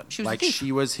true villain. She was a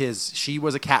thief. she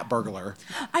was a cat burglar.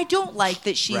 I don't like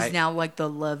that she's Right. now the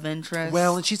love interest.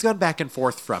 Well, and she's gone back and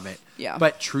forth from it. Yeah.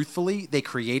 But truthfully, they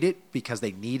created it because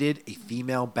they needed a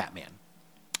female Batman.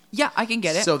 yeah, I can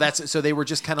get it. So they were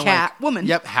just kind of like Catwoman.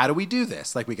 Yep. How do we do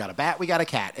this? We got a bat, we got a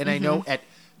cat, and I know at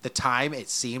the time, it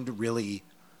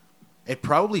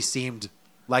probably seemed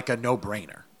like a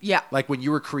no-brainer. Yeah. Like when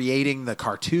you were creating the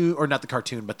cartoon, or not the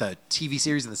cartoon, but the TV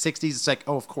series in the 60s, it's like,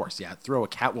 oh, of course, yeah, throw a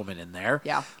Catwoman in there.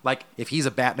 Yeah. Like, if he's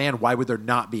a Batman, why would there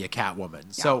not be a Catwoman?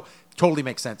 Yeah. So, totally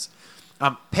makes sense.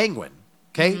 Penguin,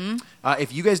 okay? Mm-hmm.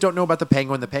 If you guys don't know about the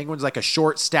Penguin's like a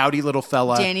short, stouty little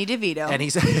fella. Danny DeVito.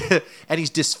 And he's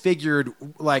disfigured,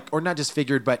 like, or not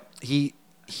disfigured, but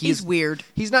he's weird.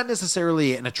 He's not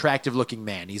necessarily an attractive-looking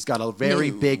man. He's got a very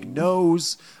big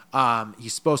nose.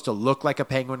 He's supposed to look like a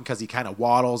penguin because he kind of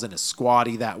waddles and is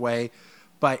squatty that way.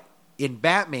 But in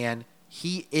Batman,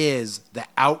 he is the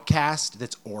outcast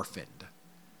that's orphaned.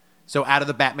 So out of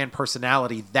the Batman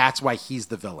personality, that's why he's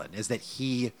the villain, is that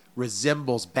he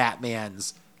resembles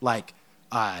Batman's, like,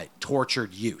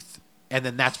 tortured youth. And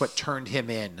then that's what turned him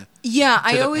in. Yeah,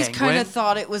 I the always Penguin. kind of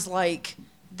thought it was like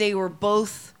they were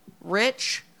both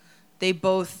rich. They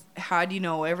both had,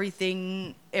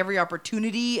 everything, every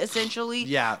opportunity, essentially.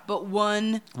 Yeah. But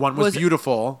one was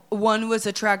beautiful. One was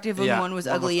attractive and Yeah, one was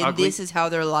one was ugly. And ugly. this is how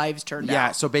their lives turned out.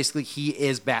 Yeah, so basically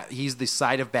he's the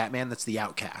side of Batman that's the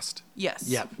outcast. Yes.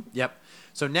 Yep.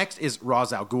 So next is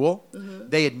Ra's al Ghul. Mm-hmm.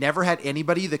 They had never had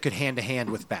anybody that could hand-to-hand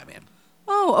with Batman.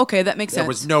 Oh, okay. That makes sense. There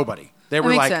was nobody. They That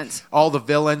were makes like, sense. all the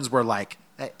villains were like,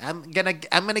 I'm gonna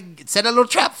set a little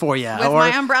trap for you With my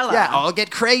umbrella. Yeah, I'll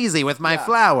get crazy with my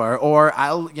flower, or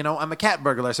I'm a cat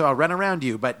burglar, so I'll run around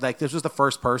you. But like, this was the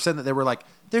first person that they were like,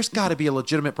 there's got to be a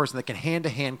legitimate person that can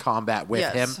hand-to-hand combat with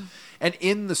Yes. him. And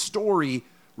in the story,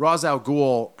 Ra's al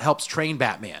Ghul helps train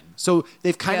Batman, so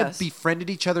they've kind of befriended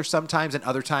each other sometimes, and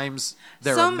other times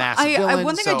they're a massive villain.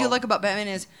 One thing I do like about Batman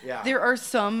is there are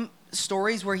some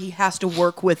stories where he has to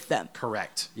work with them.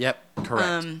 Correct. Yep.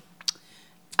 Correct.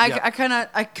 I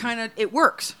kind of, it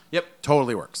works. Yep,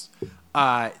 totally works.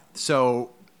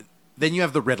 So then you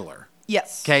have the Riddler.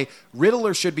 Yes. Okay,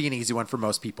 Riddler should be an easy one for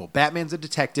most people. Batman's a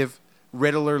detective.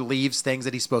 Riddler leaves things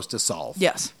that he's supposed to solve.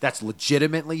 Yes. That's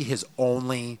legitimately his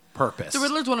only purpose. The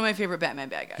Riddler's one of my favorite Batman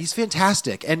bad guys. He's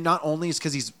fantastic. And not only is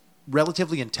because he's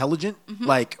relatively intelligent,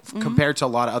 compared to a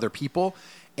lot of other people,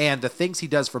 and the things he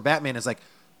does for Batman is like,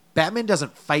 Batman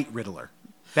doesn't fight Riddler.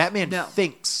 Batman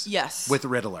thinks with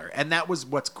Riddler. And that was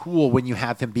what's cool when you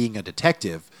have him being a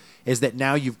detective, is that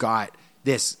now you've got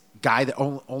this guy that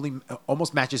only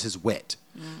almost matches his wit.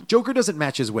 Joker doesn't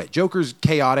match his wit. Joker's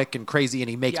chaotic and crazy, and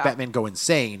he makes Batman go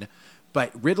insane.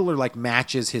 But Riddler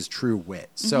matches his true wit.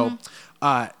 So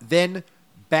then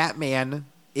Batman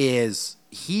is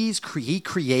he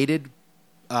created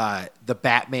the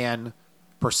Batman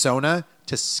persona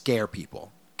to scare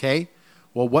people. Okay,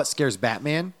 well, what scares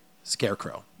Batman?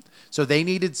 Scarecrow. So they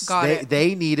needed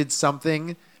they needed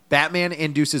something. Batman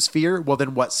induces fear. Well,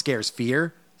 then what scares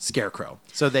fear? Scarecrow.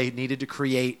 So they needed to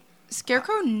create.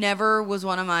 Scarecrow never was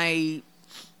one of my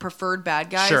preferred bad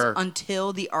guys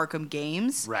until the Arkham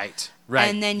games. Right.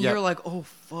 And then you're like, oh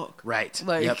fuck. Right.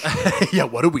 Like, yeah.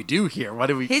 What do we do here? What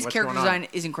do we? His character design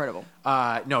is incredible.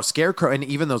 No, Scarecrow, and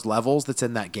even those levels that's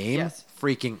in that game,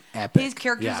 freaking epic. His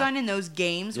character design in those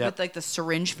games with like the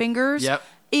syringe fingers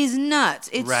is nuts.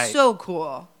 It's so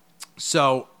cool.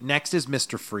 So next is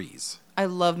Mr. Freeze. I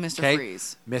love Mr.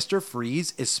 Freeze. Mr.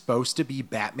 Freeze is supposed to be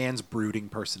Batman's brooding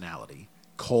personality.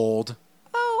 Cold.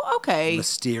 Oh, okay.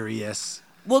 Mysterious.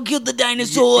 We'll kill the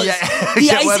dinosaurs.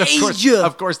 The Ice Age.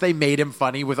 Of course, they made him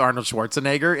funny with Arnold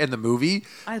Schwarzenegger in the movie.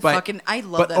 I love that movie.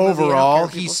 But overall,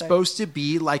 he's supposed to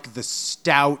be like the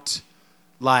stout,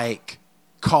 like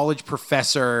college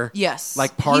professor. Yes.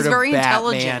 Like part he's of very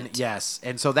Batman. Intelligent. Yes.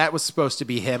 And so that was supposed to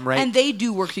be him, right? And they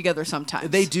do work together sometimes.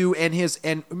 They do. And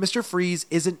Mr. Freeze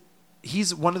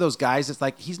he's one of those guys that's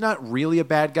like, he's not really a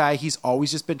bad guy. He's always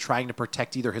just been trying to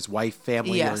protect either his wife,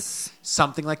 family, or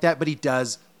something like that. But he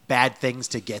does bad things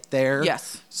to get there.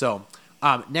 Yes. So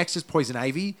next is Poison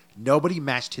Ivy. Nobody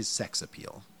matched his sex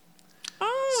appeal.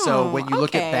 Oh, so when you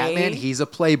look at Batman, he's a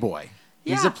playboy.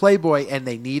 He's a playboy, and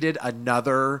they needed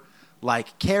another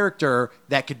like character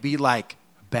that could be like,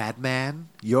 Batman,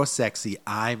 you're sexy,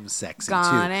 I'm sexy Got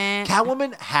too. it.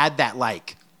 Catwoman had that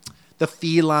like the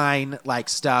feline like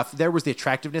stuff. There was the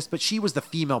attractiveness, but she was the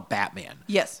female Batman.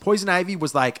 Yes. Poison Ivy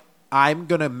was like, I'm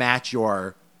gonna match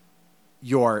your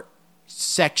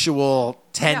sexual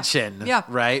tension. Yeah.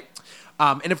 Right?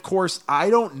 And of course,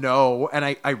 I don't know, and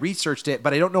I researched it,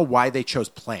 but I don't know why they chose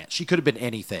plants. She could have been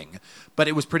anything, but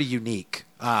it was pretty unique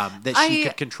that she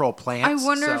could control plants. I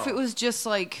wonder if it was just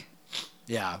like,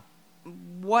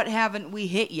 what haven't we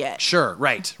hit yet? Sure,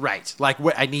 right. Like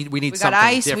we need We something got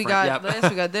ice, different. we got this,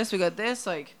 we got this, we got this.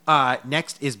 Like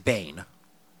next is Bane.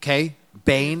 Okay,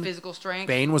 Bane. Physical strength.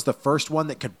 Bane was the first one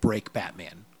that could break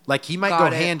Batman. Like he might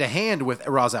go hand to hand with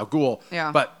Ra's al Ghul,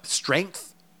 but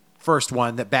strength, first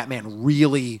one that Batman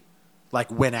really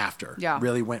like went after. Yeah.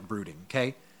 Really went brooding.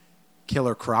 Okay.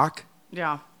 Killer Croc.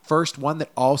 Yeah. First one that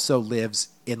also lives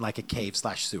in like a cave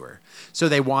 / sewer. So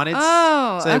they wanted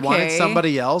okay.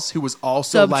 somebody else who was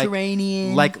also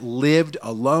Subterranean. like lived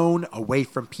alone, away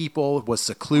from people, was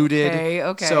secluded.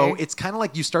 Okay. So it's kind of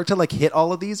like you start to like hit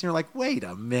all of these and you're like, wait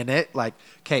a minute. Like,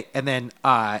 okay. And then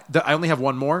I only have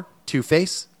one more.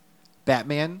 Two-Face,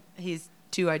 Batman. He's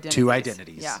two identities. Two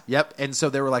identities. Yeah. Yep. And so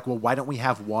they were like, well, why don't we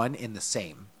have one in the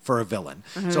same for a villain?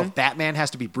 So if Batman has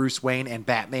to be Bruce Wayne and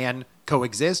Batman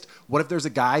coexist, what if there's a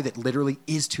guy that literally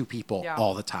is two people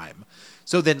all the time?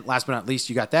 So then last but not least,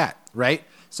 you got that, right?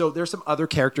 So there's some other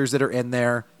characters that are in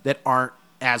there that aren't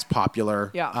as popular.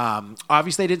 Yeah.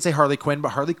 Obviously, I didn't say Harley Quinn, but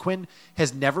Harley Quinn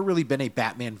has never really been a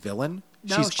Batman villain.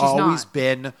 No, she's she's always not.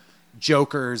 been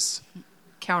Joker's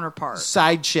Counterpart.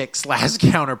 side chick /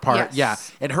 counterpart.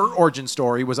 Yes. Yeah. And her origin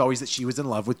story was always that she was in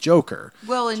love with Joker.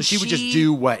 Well, and so she would just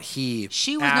do what he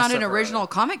She was asked not an of her. original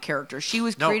comic character. She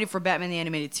was No. created for Batman the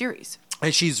Animated Series.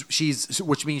 And she's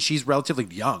which means she's relatively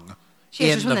young.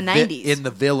 She's from the 90s. In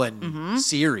the villain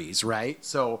series, right?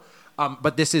 So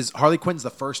but this is Harley Quinn's the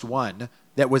first one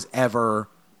that was ever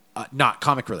not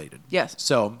comic related. Yes.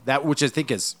 So that, which I think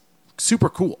is super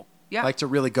cool. Yeah. Like to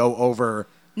really go over.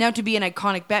 Now to be an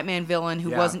iconic Batman villain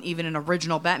who Yeah. wasn't even an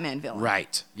original Batman villain.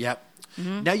 Right. Yep.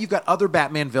 Now you've got other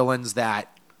Batman villains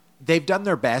that they've done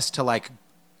their best to like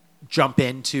jump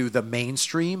into the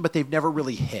mainstream, but they've never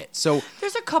really hit. So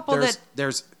There's a couple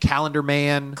there's Calendar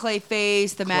Man,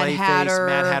 Clayface, the Mad Clayface, Hatter.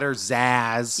 Mad Hatter,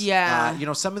 Zaz. Yeah.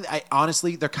 Some of the,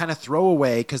 honestly, they're kind of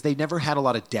throwaway because they never had a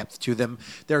lot of depth to them.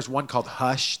 There's one called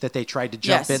Hush that they tried to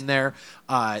jump Yes. in there.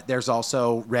 There's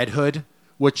also Red Hood,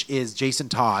 which is Jason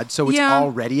Todd. So it's Yeah.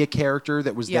 already a character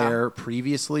that was Yeah. there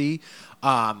previously.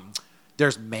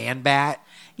 There's Man Bat.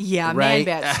 Yeah, Right?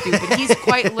 Man Bat's stupid. He's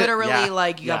quite literally Yeah,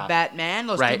 like, you yeah. got Batman,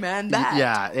 let's Right. do Man Bat.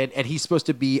 Yeah, and he's supposed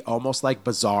to be almost like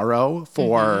Bizarro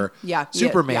for Yeah, he is,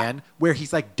 Superman, where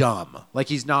he's like dumb. Like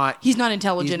he's not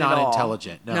intelligent He's not at all.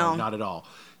 intelligent. No, not at all.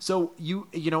 So you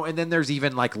know, and then there's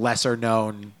even like lesser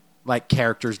known like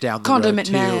characters down the Condiment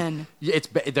road too. Man. Yeah,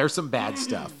 there's some bad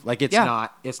stuff. Like it's Yeah.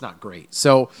 not great.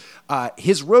 So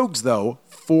his rogues though,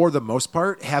 for the most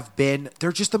part,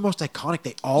 they're just the most iconic.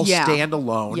 They all Yeah. stand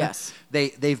alone. Yes.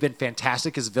 They've been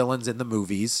fantastic as villains in the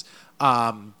movies.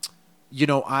 I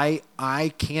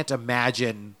can't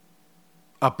imagine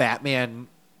a Batman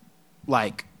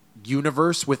like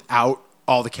universe without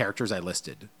all the characters I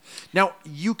listed. Now,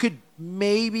 you could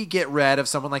maybe get rid of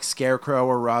someone like Scarecrow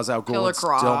or Ra's al Ghul Killer and still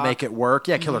Croc. make it work.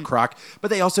 Yeah, Killer Croc. But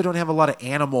they also don't have a lot of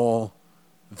animal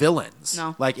villains.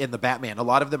 No. Like in the Batman. A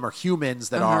lot of them are humans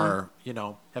that are,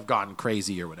 have gone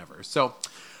crazy or whatever. So,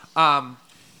 and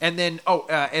then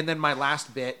my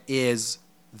last bit is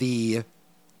the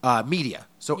media.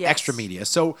 So Yes. extra media.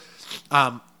 So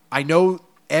I know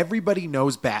everybody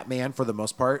knows Batman for the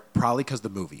most part, probably because the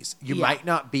movies. You Yeah. might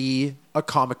not be a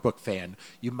comic book fan.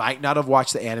 You might not have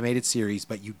watched the animated series,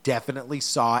 but you definitely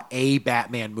saw a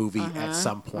Batman movie at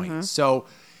some point. So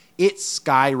it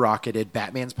skyrocketed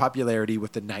Batman's popularity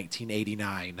with the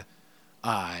 1989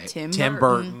 Tim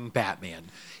Burton Batman.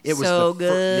 It was So the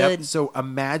good. Yep. So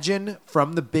imagine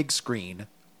from the big screen,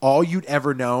 all you'd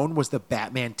ever known was the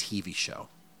Batman TV show.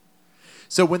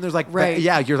 So when there's like, Right.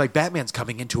 you're like, Batman's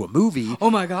coming into a movie. Oh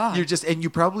my God. And you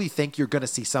probably think you're going to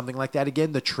see something like that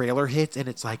again. The trailer hits and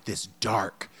it's like this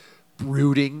dark,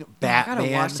 brooding Batman.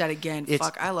 gotta watch that again.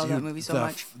 Fuck, I love that movie so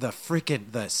much. The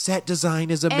set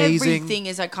design is amazing. Everything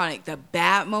is iconic. The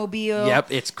Batmobile. Yep,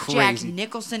 it's Jack crazy.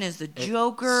 Nicholson is the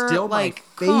Joker. Still like,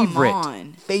 my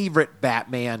come favorite on.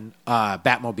 Batman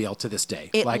Batmobile to this day.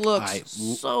 It like, looks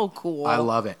so cool. I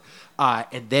love it.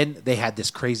 And then they had this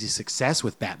crazy success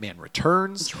with Batman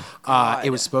Returns. God.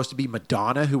 It was supposed to be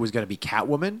Madonna who was going to be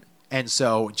Catwoman. And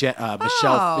so Michelle,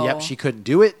 Oh. she couldn't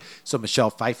do it. So Michelle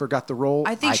Pfeiffer got the role.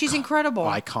 I think she's incredible.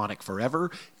 Iconic forever.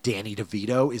 Danny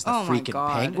DeVito is the Oh my freaking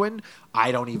God. Penguin.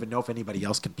 I don't even know if anybody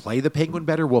else can play the Penguin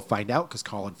better. We'll find out because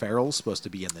Colin Farrell's supposed to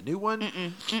be in the new one.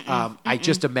 I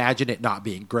just imagine it not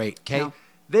being great. Okay. No.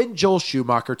 Then Joel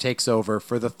Schumacher takes over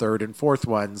for the third and fourth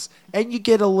ones, and you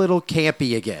get a little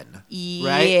campy again.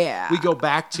 Right? Yeah. We go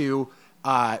back to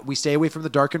we stay away from the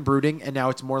dark and brooding, and now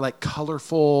it's more like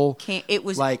colorful. It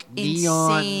was like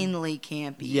neon. insanely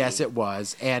campy. Yes, it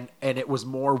was, and it was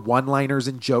more one-liners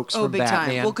and jokes Oh, from big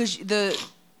Batman. time. Well, because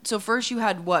so first you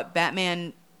had what,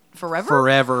 Batman Forever?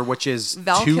 Forever, which is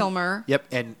Val Kilmer.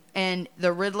 Yep, And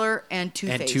the Riddler and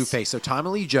Two-Face. and Two-Face. So Tommy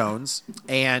Lee Jones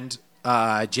and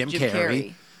Jim Jim Carrey.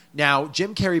 Carrey. Now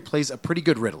Jim Carrey plays a pretty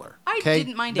good Riddler. I okay?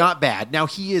 didn't mind it. Not bad. Now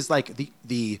he is like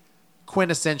the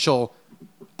quintessential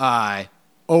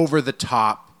over the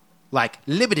top like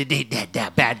limited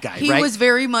bad guy. He right? was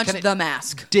very much Kinda the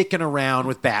Mask. dicking around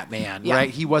with Batman, Yeah. right?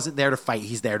 He wasn't there to fight.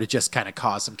 He's there to just kind of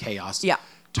cause some chaos. Yeah.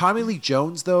 Tommy Lee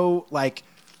Jones, though, like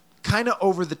kind of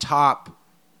over the top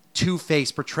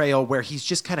Two-Face portrayal where he's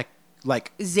just kind of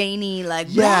like Zany, like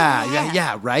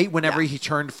yeah, right? Whenever Yeah. he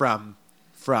turned from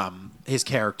his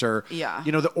character. Yeah.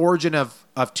 You know, the origin of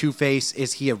Two-Face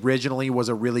is he originally was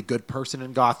a really good person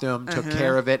in Gotham, took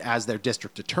care of it as their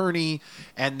district attorney,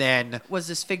 and then Was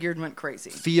disfigured and went crazy.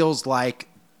 feels like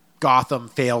Gotham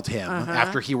failed him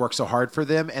after he worked so hard for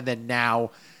them, and then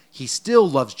now he still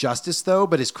loves justice though,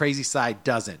 but his crazy side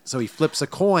doesn't. So he flips a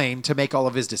coin to make all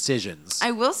of his decisions.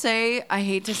 I will say, I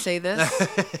hate to say this,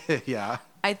 Yeah.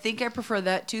 I think I prefer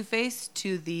that Two-Face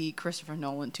to the Christopher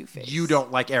Nolan Two-Face. You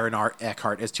don't like Aaron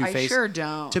Eckhart as Two-Face? I sure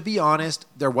don't. To be honest,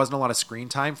 there wasn't a lot of screen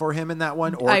time for him in that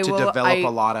one, or I to will- develop I- a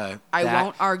lot of I that.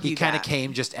 won't argue He kind of that.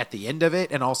 came just at the end of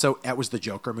it, and also it was the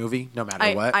Joker movie, no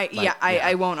matter what.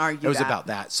 I won't argue It was that. about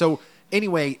that. So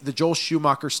anyway, the Joel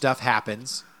Schumacher stuff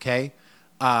happens, okay?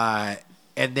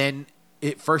 And then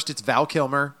first it's Val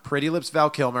Kilmer, Pretty Lips Val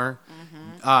Kilmer.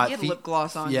 He had lip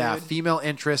gloss on, Yeah, dude. female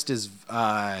interest is...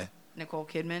 Nicole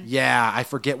Kidman. Yeah, I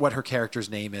forget what her character's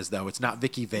name is, though. It's not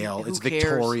Vicky Vale. Who It's cares?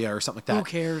 Victoria or something like that. Who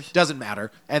cares? Doesn't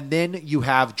matter. And then you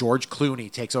have George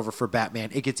Clooney takes over for Batman.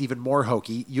 It gets even more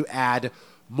hokey. You add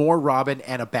more Robin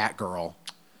and a Batgirl.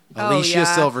 Oh, Alicia yeah.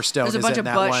 Silverstone There's a is bunch in of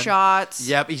that butt one. shots.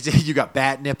 Yep, you got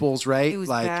bat nipples, right? It was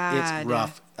like bad. it's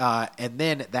rough. And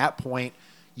then at that point,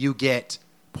 you get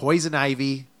Poison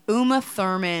Ivy Uma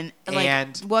Thurman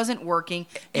And- wasn't working.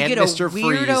 You and get Mr. a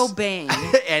weirdo Freeze. Bane.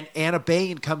 and Anna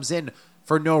Bain comes in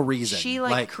for no reason. She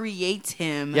creates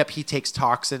him. Yep, he takes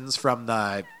toxins from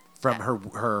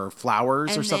her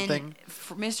flowers and or something.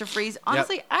 Mr. Freeze.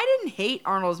 Honestly, I didn't hate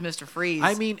Arnold as Mr. Freeze.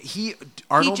 I mean,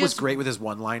 Arnold was just- great with his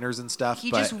one-liners and stuff.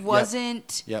 he but, just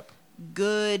wasn't Yep.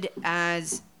 good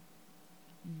as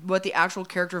what the actual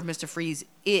character of Mr. Freeze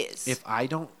is. If I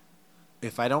don't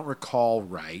recall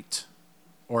right,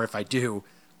 or if I do,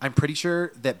 I'm pretty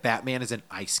sure that Batman is in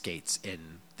ice skates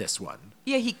in this one.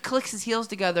 yeah, he clicks his heels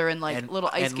together and little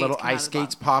ice skates. little come out ice of the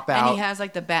skates bottom. pop out. And he has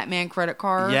the Batman credit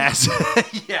card. Yes.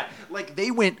 Yeah. Like they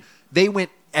went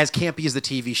as campy as the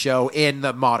TV show in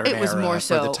the modern It was era more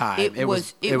so. for the time. It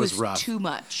was rough. too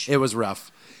much. It was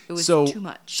rough. It was so, too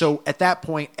much. So at that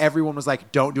point, everyone was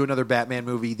like, "Don't do another Batman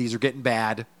movie. These are getting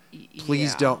bad.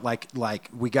 Please yeah. don't like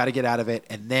we got to get out of it."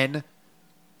 And then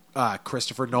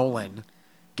Christopher Nolan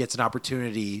gets an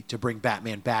opportunity to bring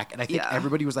Batman back, and I think Yeah.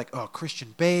 everybody was like, "Oh,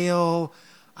 Christian Bale."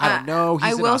 I don't know.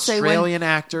 He's an say, Australian when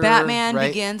actor. Batman right?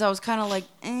 Begins, I was kind of like,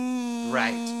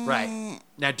 Right.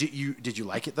 Now, did you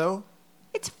like it though?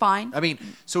 It's fine. I mean,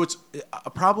 so it's a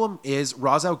problem is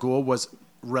Ra's al Ghul was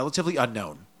relatively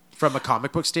unknown from a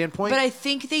comic book standpoint. But I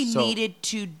think they So- needed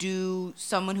to do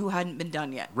someone who hadn't been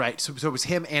done yet. Right. So it was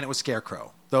him and it was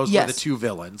Scarecrow. Those were Yes. the two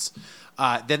villains.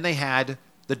 Then they had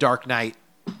The Dark Knight,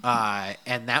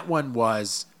 and that one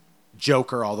was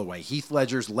Joker all the way. Heath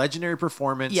Ledger's legendary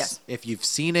performance. Yes. If you've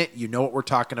seen it, you know what we're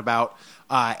talking about.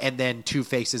 And then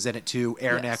Two-Face is in it too.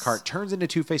 Aaron Yes. Eckhart turns into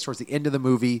Two-Face towards the end of the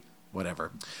movie.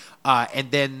 Whatever. And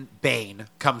then Bane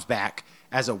comes back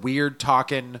as a weird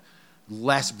talking,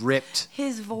 less ripped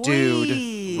His voice.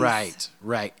 dude.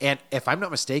 Right. And if I'm not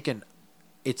mistaken,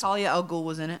 it's Talia al Ghul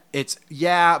was in it.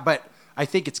 but I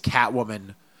think it's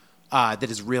Catwoman that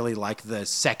is really like the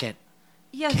second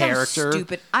Yeah, character. that was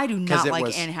stupid. I do 'Cause not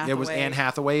like Anne Hathaway. It was Anne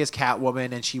Hathaway as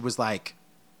Catwoman, and she was like,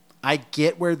 I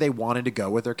get where they wanted to go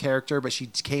with her character, but she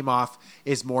came off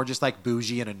as more just like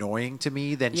bougie and annoying to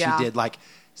me than Yeah. she did like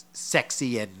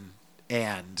sexy and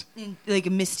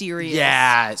Like mysterious.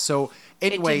 yeah. So It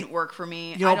anyway, didn't work for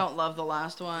me. you know, I don't love the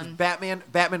last one.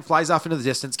 Batman flies off into the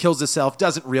distance, kills himself,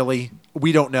 doesn't really.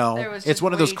 We don't know. There was It's just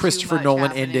one of those way too Christopher much Nolan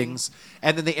happening. endings,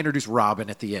 and then they introduce Robin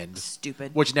at the end.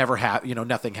 Stupid. Which never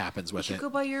nothing happens You with should it. go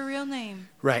by your real name.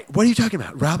 Right. What are you talking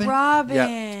about? Robin? Robin.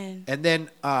 Yep. And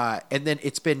then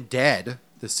It's Been Dead,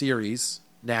 the series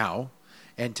now,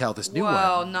 until this new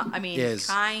Well, one. not. I mean, is-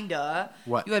 kinda.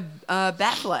 What? You had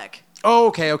Batfleck. Oh,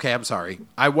 okay. I'm sorry.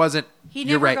 I wasn't. He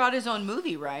you're never right. got his own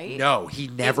movie, right? No, he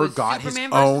never was got his Superman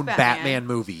versus own Batman. Batman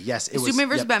movie. Yes, it was Superman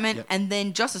vs. yep, Batman, yep. and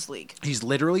then Justice League. He's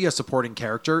literally a supporting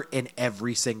character in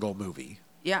every single movie.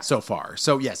 Yeah. So far.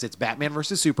 So yes, it's Batman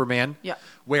versus Superman. Yeah.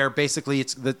 Where basically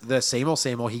it's the same old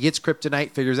same old. He gets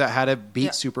kryptonite, figures out how to beat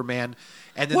Yeah. Superman,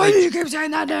 and then Why they, do you keep saying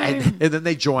that name? and then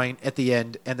they join at the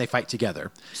end and they fight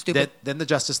together. Stupid. Then the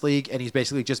Justice League, and he's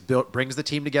basically just brings the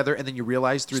team together, and then you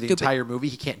realize through the Stupid. entire movie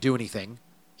he can't do anything.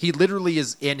 He literally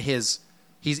is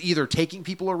he's either taking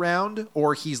people around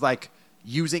or he's like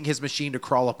using his machine to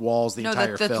crawl up walls the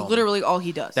entire that's film. literally all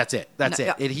he does. That's it. That's No, it.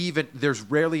 yeah. And he even there's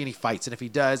rarely any fights, and if he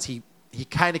does, he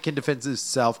kind of can defend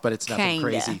himself, but it's nothing Kinda.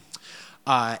 crazy.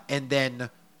 And then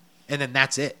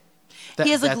that's it.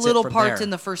 He has like That's it little from parts there. in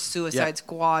the first Suicide Yeah.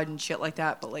 Squad and shit like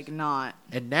that, but like not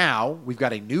And now we've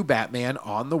got a new Batman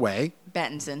on the way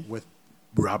Pattinson. with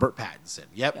Robert Pattinson.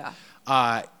 Yep.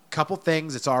 Yeah. Couple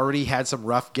things. It's already had some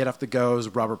rough get off the goes.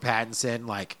 Robert Pattinson,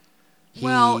 like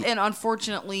And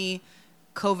unfortunately,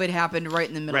 COVID happened right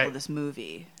in the middle Right. of this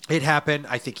movie. it happened.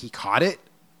 I think he caught it,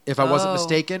 if I wasn't Oh.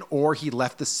 mistaken, or he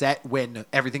left the set when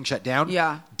everything shut down.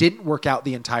 Yeah. Didn't work out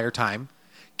the entire time.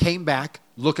 Came back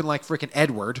looking like freaking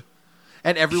Edward.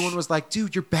 And everyone was like,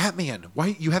 dude, you're Batman.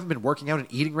 Why you haven't been working out and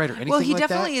eating right or anything Well, he like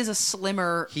definitely that? is a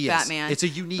slimmer He Batman. is. It's a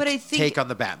unique but I think, take on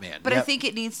the Batman. But I Yep. think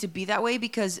it needs to be that way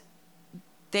because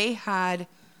they had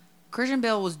Christian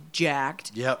Bale was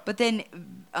jacked. Yep. But then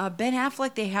Ben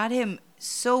Affleck, they had him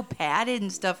so padded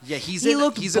and stuff. Yeah, he's he in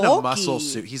looked a bulky. muscle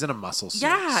suit. He's in a muscle suit.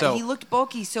 Yeah, so, he looked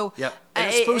bulky. So Yep. And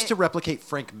it's supposed to replicate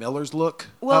Frank Miller's look.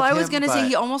 Well, of I was him, gonna say but-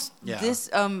 he almost yeah.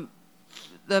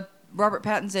 the Robert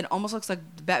Pattinson almost looks like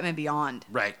Batman Beyond.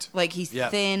 Right. Like he's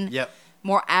Yep. thin, Yep.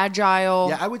 more agile.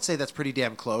 Yeah, I would say that's pretty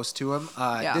damn close to him.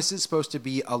 Yeah. This is supposed to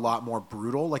be a lot more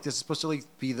brutal. Like this is supposed to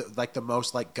be the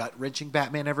most like gut wrenching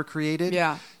Batman ever created.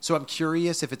 Yeah. So I'm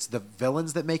curious if it's the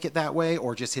villains that make it that way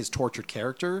or just his tortured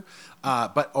character.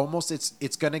 But almost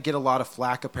it's going to get a lot of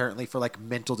flack apparently for like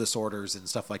mental disorders and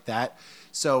stuff like that.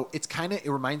 So it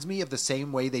reminds me of the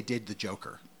same way they did the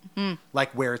Joker.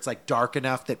 Like where it's like dark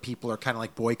enough that people are kind of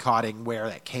like boycotting where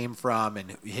that came from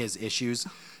and his issues.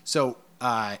 So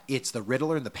it's the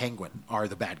Riddler and the Penguin are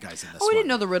the bad guys in this. Oh, I didn't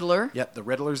know the Riddler. Yep, the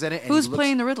Riddler's in it. And Who's he looks-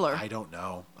 playing the Riddler? I don't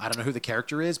know. I don't know who the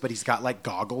character is, but he's got like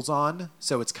goggles on,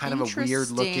 so it's kind of a weird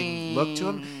looking look to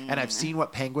him. And I've seen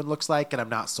what Penguin looks like, and I'm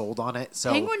not sold on it.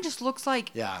 So Penguin just looks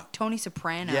like Yeah. Tony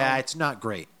Soprano. yeah, it's not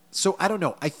great. So I don't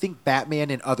know. I think Batman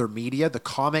in other media, the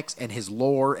comics and his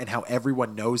lore and how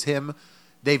everyone knows him,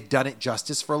 they've done it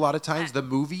justice for a lot of times. The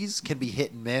movies can be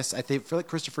hit and miss. I feel like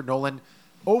Christopher Nolan,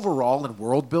 overall in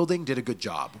world building, did a good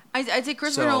job. I'd say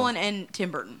Christopher So- Nolan and Tim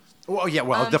Burton. Well,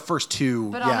 yeah, the first two,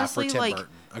 But yeah, honestly, for Tim like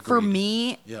Burton. for Agreed.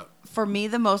 me, Yeah.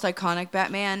 the most iconic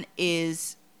Batman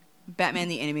is Batman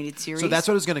the Animated Series. So that's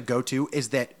what I was going to go to is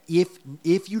that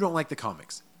if you don't like the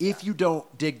comics, if you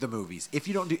don't dig the movies, if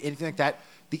you don't do anything like that,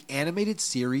 the animated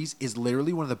series is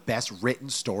literally one of the best written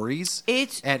stories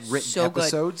It's and written so good.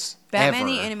 episodes Batman ever.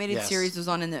 the Animated Yes. Series was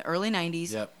on in the early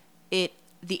 90s. Yep.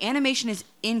 The animation is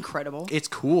incredible. It's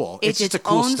cool. It's just its a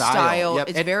cool own style. Yep.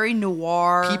 It's And very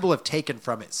noir. people have taken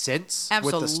from it since with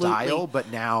the Absolutely. style,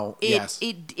 but now, yes.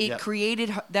 It Yep.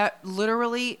 created that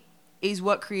literally is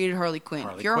what created Harley Quinn.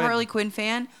 Harley If you're Quinn. a Harley Quinn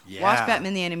fan, Yeah. watch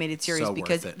Batman the Animated Series So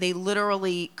because worth it. they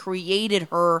literally created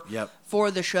her Yep. for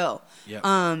the show. Yep.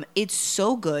 It's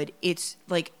so good. It's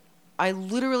like I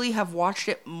literally have watched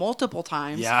it multiple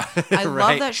times. Yeah. I love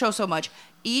Right. that show so much.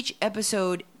 Each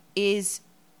episode is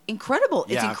incredible.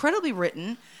 It's Yeah. incredibly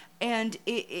written, and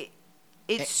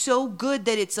it's so good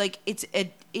that it's like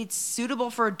it's suitable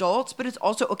for adults, but it's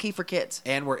also okay for kids.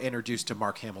 And we're introduced to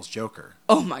Mark Hamill's Joker.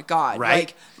 Oh my god!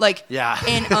 Right? Like Yeah.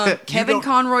 And You Kevin don't-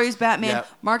 Conroy is Batman. Yep.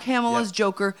 Mark Hamill Yep. is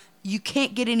Joker. You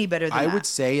can't get any better than I that. would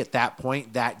say at that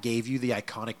point that gave you the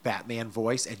iconic Batman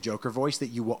voice and Joker voice that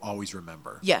you will always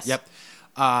remember. Yes. Yep.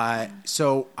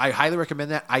 So I highly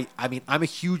recommend that. I mean, I'm a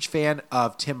huge fan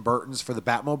of Tim Burton's for the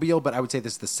Batmobile, but I would say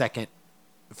this is the second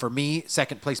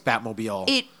place Batmobile.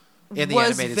 It in the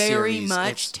was animated very series.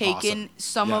 much It's taken. awesome.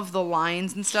 Some Yep. of the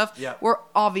lines and stuff Yep. were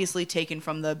obviously taken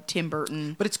from the Tim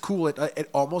Burton. But it's cool. It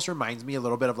almost reminds me a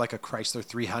little bit of like a Chrysler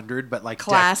 300, but like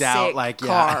Classic decked out, like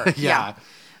car. yeah.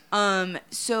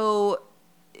 So,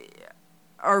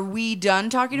 are we done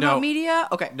talking No. about media?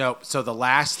 Okay. No. So the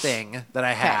last thing that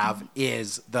I have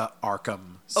is the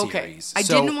Arkham series. Okay. I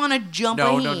So- didn't want to jump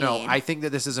No. ahead. I think that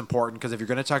this is important because if you're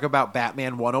going to talk about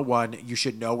Batman 101, you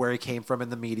should know where he came from in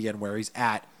the media and where he's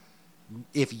at.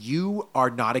 If you are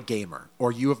not a gamer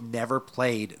or you have never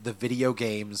played the video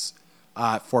games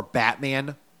for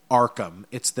Batman Arkham,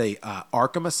 it's the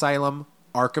Arkham Asylum,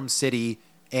 Arkham City,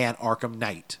 and Arkham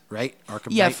Knight, right? Arkham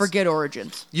Yeah, Knights. forget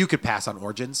Origins. You could pass on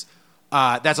Origins.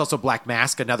 That's also Black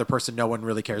Mask, another person no one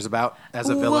really cares about as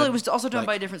a villain. Well, it was also done Like,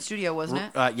 by a different studio, wasn't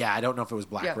it? yeah, I don't know if it was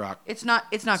Black Yeah. Rock. It's not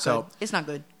So- good. It's not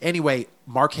good. Anyway,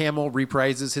 Mark Hamill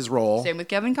reprises his role. Same with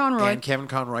Kevin Conroy. And Kevin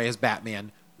Conroy as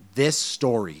Batman. This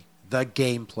story, the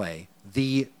gameplay,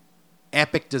 the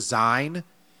epic design,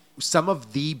 some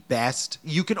of the best.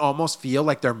 You can almost feel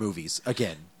like they're movies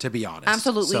again, to be honest.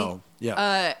 Absolutely. So,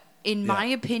 yeah. In my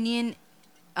opinion,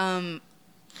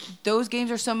 those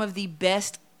games are some of the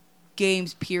best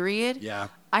games. Period. Yeah.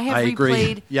 I have I agree.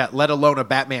 replayed Yeah, let alone a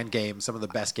Batman game. Some of the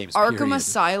best games. Arkham period.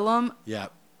 Asylum. Yeah.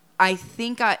 I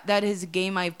think that is a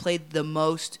game I've played the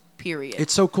most, period.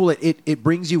 It's so cool. It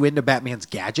brings you into Batman's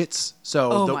gadgets.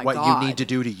 So Oh my what God. you need to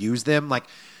do to use them. Like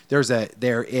there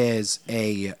is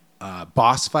a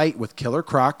boss fight with Killer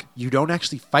Croc. You don't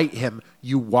actually fight him.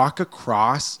 You walk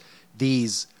across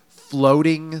these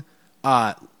floating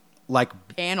like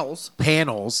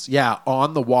panels, yeah,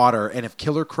 on the water. And if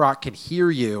Killer Croc can hear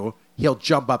you, he'll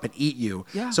jump up and eat you.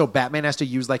 Yeah. So Batman has to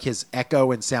use like his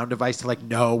echo and sound device to like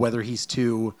know whether he's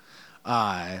too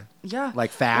like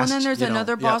fast. Well, and then there's you know?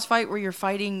 another boss Yep. fight where you're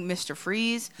fighting Mr.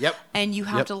 Freeze. Yep. And you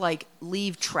have Yep. to like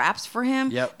leave traps for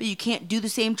him. Yep. But you can't do the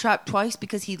same trap twice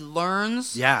because he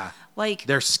learns. Yeah. Like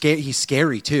They're scary. He's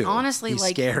scary too. honestly, he's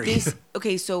like scary. this.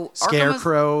 Okay, so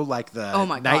Scarecrow, like the Oh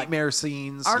my God. nightmare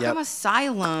scenes. Arkham Yep.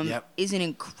 Asylum Yep. is an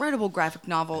incredible graphic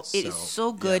novel. It's It is so-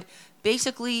 so good. yeah.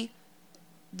 Basically,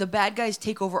 the bad guys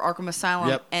take over Arkham Asylum,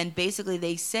 Yep. and basically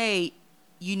they say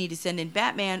you need to send in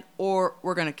Batman or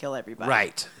we're gonna kill everybody.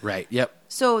 Right. Yep.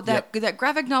 So that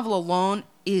graphic novel alone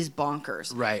is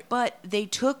bonkers. Right. But they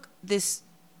took this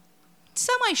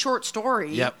semi-short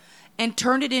story Yep. and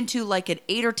turned it into like an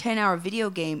 8 or 10 hour video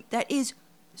game that is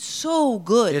so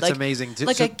good. It's like, amazing, too.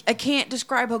 Like So- I can't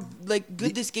describe how like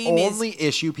good this game is. Only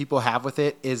issue people have with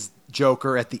it is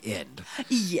Joker at the end.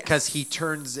 Yes. Because he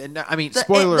turns in. I mean, The,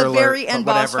 spoiler the alert. very end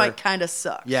but boss whatever. fight kind of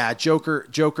sucks. Yeah,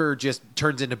 Joker just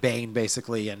turns into Bane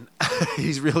basically, and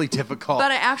he's really difficult.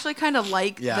 But I actually kind of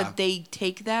like Yeah. that they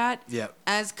take that Yep.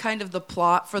 as kind of the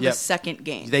plot for the Yep. second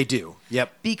game. They do.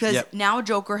 Yep. Because Yep. now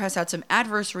Joker has had some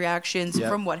adverse reactions Yep.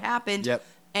 from what happened. Yep.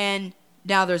 And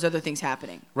now there's other things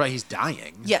happening. Right, he's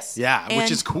dying. Yes. Yeah, which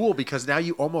And- is cool because now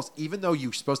you almost, even though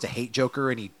you're supposed to hate Joker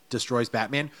and he destroys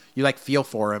Batman, you like feel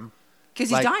for him. Because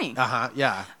Like, he's dying.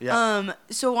 Yeah.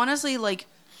 So honestly, like,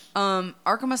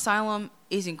 Arkham Asylum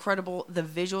is incredible. The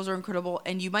visuals are incredible.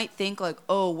 And you might think, like,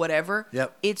 oh, whatever.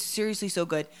 Yep. It's seriously so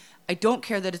good. I don't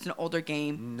care that it's an older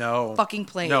game. No. Fucking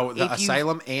play it. No, the If you-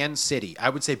 Asylum and City. I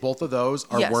would say both of those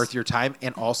are Yes. worth your time.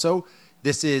 And also,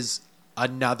 this is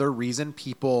another reason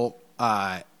people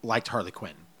liked Harley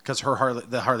Quinn. Because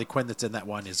the Harley Quinn that's in that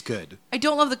one is good. I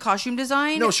don't love the costume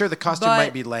design. No, sure, the costume but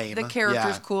might be lame. The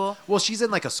character's Yeah. cool. Well, she's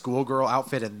in like a schoolgirl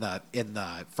outfit in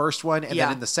the first one, and Yeah.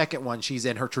 then in the second one, she's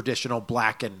in her traditional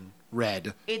black and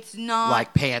red, It's not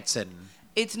like pants and.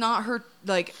 It's not her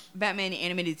like Batman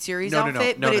animated series No,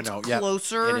 outfit, no, but no, it's no. Yep,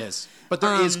 closer. it is, but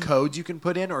there is codes you can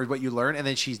put in, or what you learn, and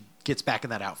then she gets back in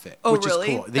that outfit, Oh, which really?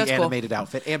 is cool. The That's cool. animated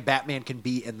outfit, and Batman can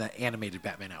be in the animated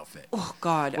Batman outfit. Oh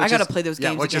God, Which I gotta is- play those yeah,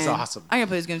 games. which is again. awesome. I gotta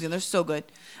play those games again. They're so good.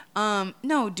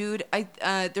 No, dude.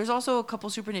 There's also a couple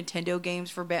Super Nintendo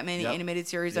games for Batman the Yep. animated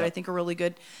series that Yep. I think are really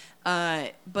good.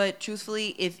 But truthfully,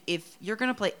 if you're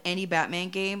gonna play any Batman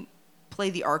game, play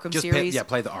the Arkham Just series.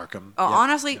 play the Arkham. Yep.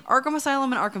 Honestly, Arkham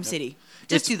Asylum and Arkham City.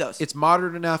 Just do those. It's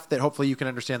modern enough that hopefully you can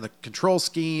understand the control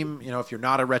scheme. You know, if you're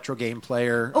not a retro game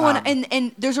player. Oh,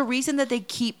 and there's a reason that they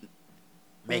keep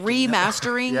Making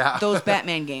remastering Yeah. those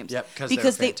Batman games. Yep,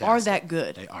 because they're they are fantastic. that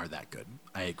good. They are that good.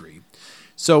 I agree.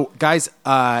 So, guys,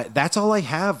 that's all I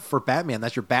have for Batman.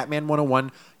 That's your Batman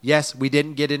 101. Yes, we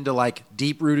didn't get into like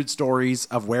deep-rooted stories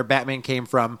of where Batman came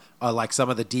from, like some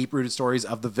of the deep-rooted stories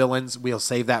of the villains. We'll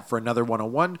save that for another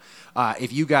 101.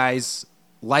 If you guys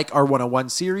like our 101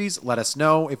 series, let us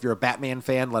know. If you're a Batman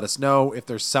fan, let us know. If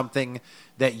there's something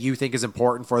that you think is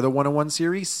important for the 101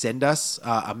 series, send us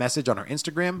a message on our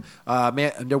Instagram.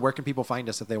 Where can people find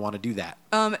us if they want to do that?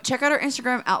 Check out our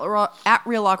Instagram at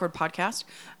Real Awkward Podcast.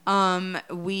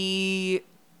 We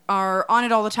are on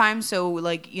it all the time, so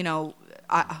like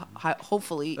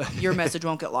hopefully your message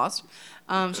won't get lost.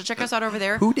 So check us out over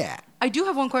there. Who dat? I do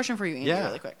have one question for you, Andy, Yeah.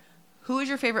 really quick. Who is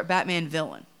your favorite Batman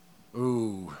villain?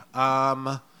 Ooh,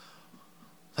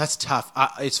 that's tough.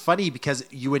 It's funny because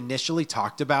you initially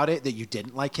talked about it that you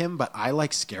didn't like him, but I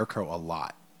like Scarecrow a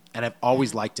lot. And I've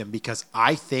always liked him because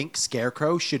I think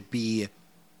Scarecrow should be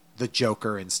the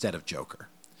Joker instead of Joker.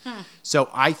 So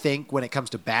I think when it comes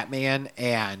to Batman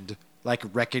and like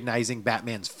recognizing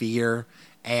Batman's fear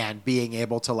and being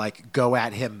able to like go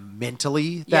at him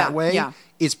mentally that way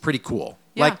is pretty cool.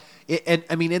 Yeah. Like, and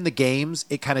I mean, in the games,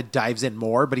 it kind of dives in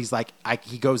more, but he's like,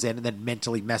 he goes in and then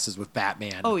mentally messes with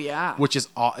Batman. Oh, yeah. Which is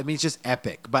all, I mean, it's just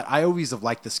epic. But I always have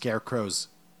liked the Scarecrow's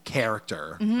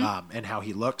character and how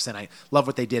he looks. And I love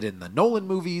what they did in the Nolan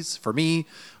movies for me.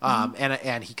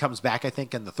 And he comes back, I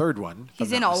think, in the third one. if He's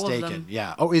I'm in not all of mistaken. them.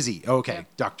 Yeah. Oh, is he? Okay. Yep.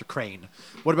 Dr. Crane.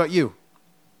 What about you?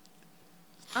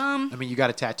 I mean, you got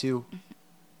a tattoo.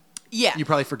 Yeah. You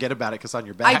probably forget about it because on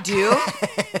your back. I do.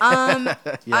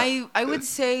 I would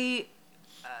say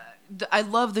I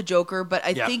love the Joker, but I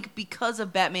Yep. think because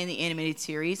of Batman the Animated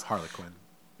Series, Harley Quinn.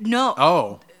 no,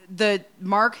 Oh. the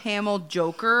Mark Hamill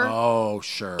Joker Oh,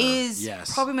 sure. is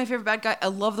yes. probably my favorite bad guy. I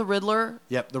love the Riddler.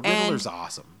 Yep, the And, Riddler's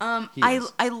awesome. He I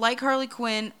is. I like Harley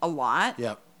Quinn a lot.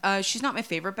 Yep. She's not my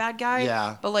favorite bad guy.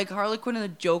 Yeah. But like Harley Quinn and the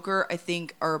Joker, I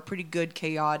think are a pretty good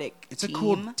chaotic It's a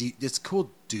team.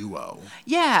 cool duo.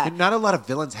 Yeah. And not a lot of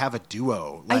villains have a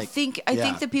duo. Like, I think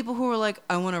yeah. the people who are like,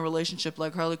 I want a relationship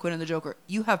like Harley Quinn and the Joker,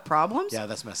 you have problems. Yeah,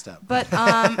 that's messed up. But Yeah,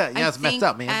 I it's messed think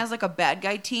up, man. as like a bad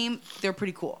guy team, they're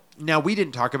pretty cool. Now, we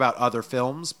didn't talk about other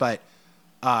films, but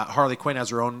Harley Quinn has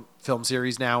her own film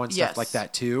series now and stuff Yes. like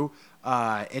that too.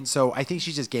 And so I think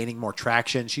she's just gaining more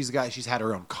traction. She's had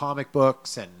her own comic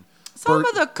books, and Some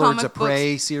of the Birds comic of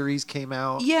Prey series came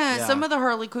out. Yeah, some of the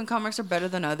Harley Quinn comics are better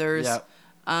than others. Yeah.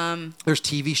 There's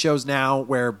TV shows now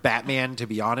where Batman, to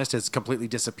be honest, has completely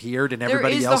disappeared, and There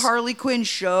everybody is else. the Harley Quinn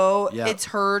show. Yeah. It's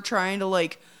her trying to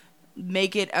like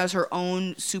make it as her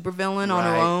own supervillain on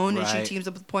her Right, own, and right. she teams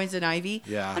up with Poison Ivy.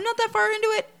 Yeah. I'm not that far into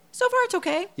it. So far, it's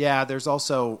okay. Yeah, there's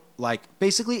also like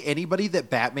basically anybody that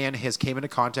Batman has came into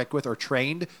contact with or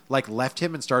trained, like left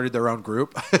him and started their own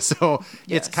group. So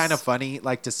Yes. it's kind of funny,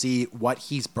 like to see what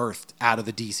he's birthed out of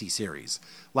the DC series.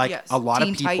 Like Yes. a lot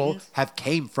Teen of people Titans. have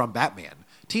came from Batman.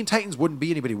 Teen Titans wouldn't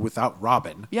be anybody without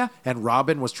Robin. Yeah. And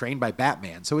Robin was trained by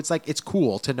Batman. So it's like it's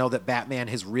cool to know that Batman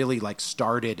has really like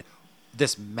started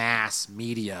this mass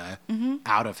media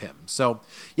out of him. So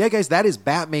yeah, guys, that is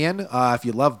Batman. If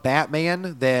you love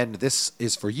Batman, then this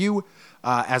is for you.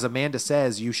 As Amanda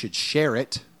says, you should share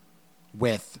it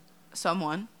with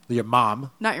Someone, your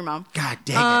mom. not your mom. God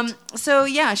dang it. So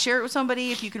yeah, share it with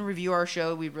somebody. If you can review our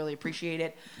show, we'd really appreciate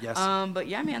it. Yes. But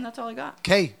yeah, man, that's all I got.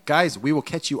 Okay, guys, we will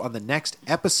catch you on the next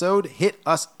episode. Hit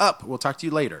us up. We'll talk to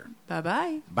you later. Bye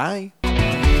bye. Bye.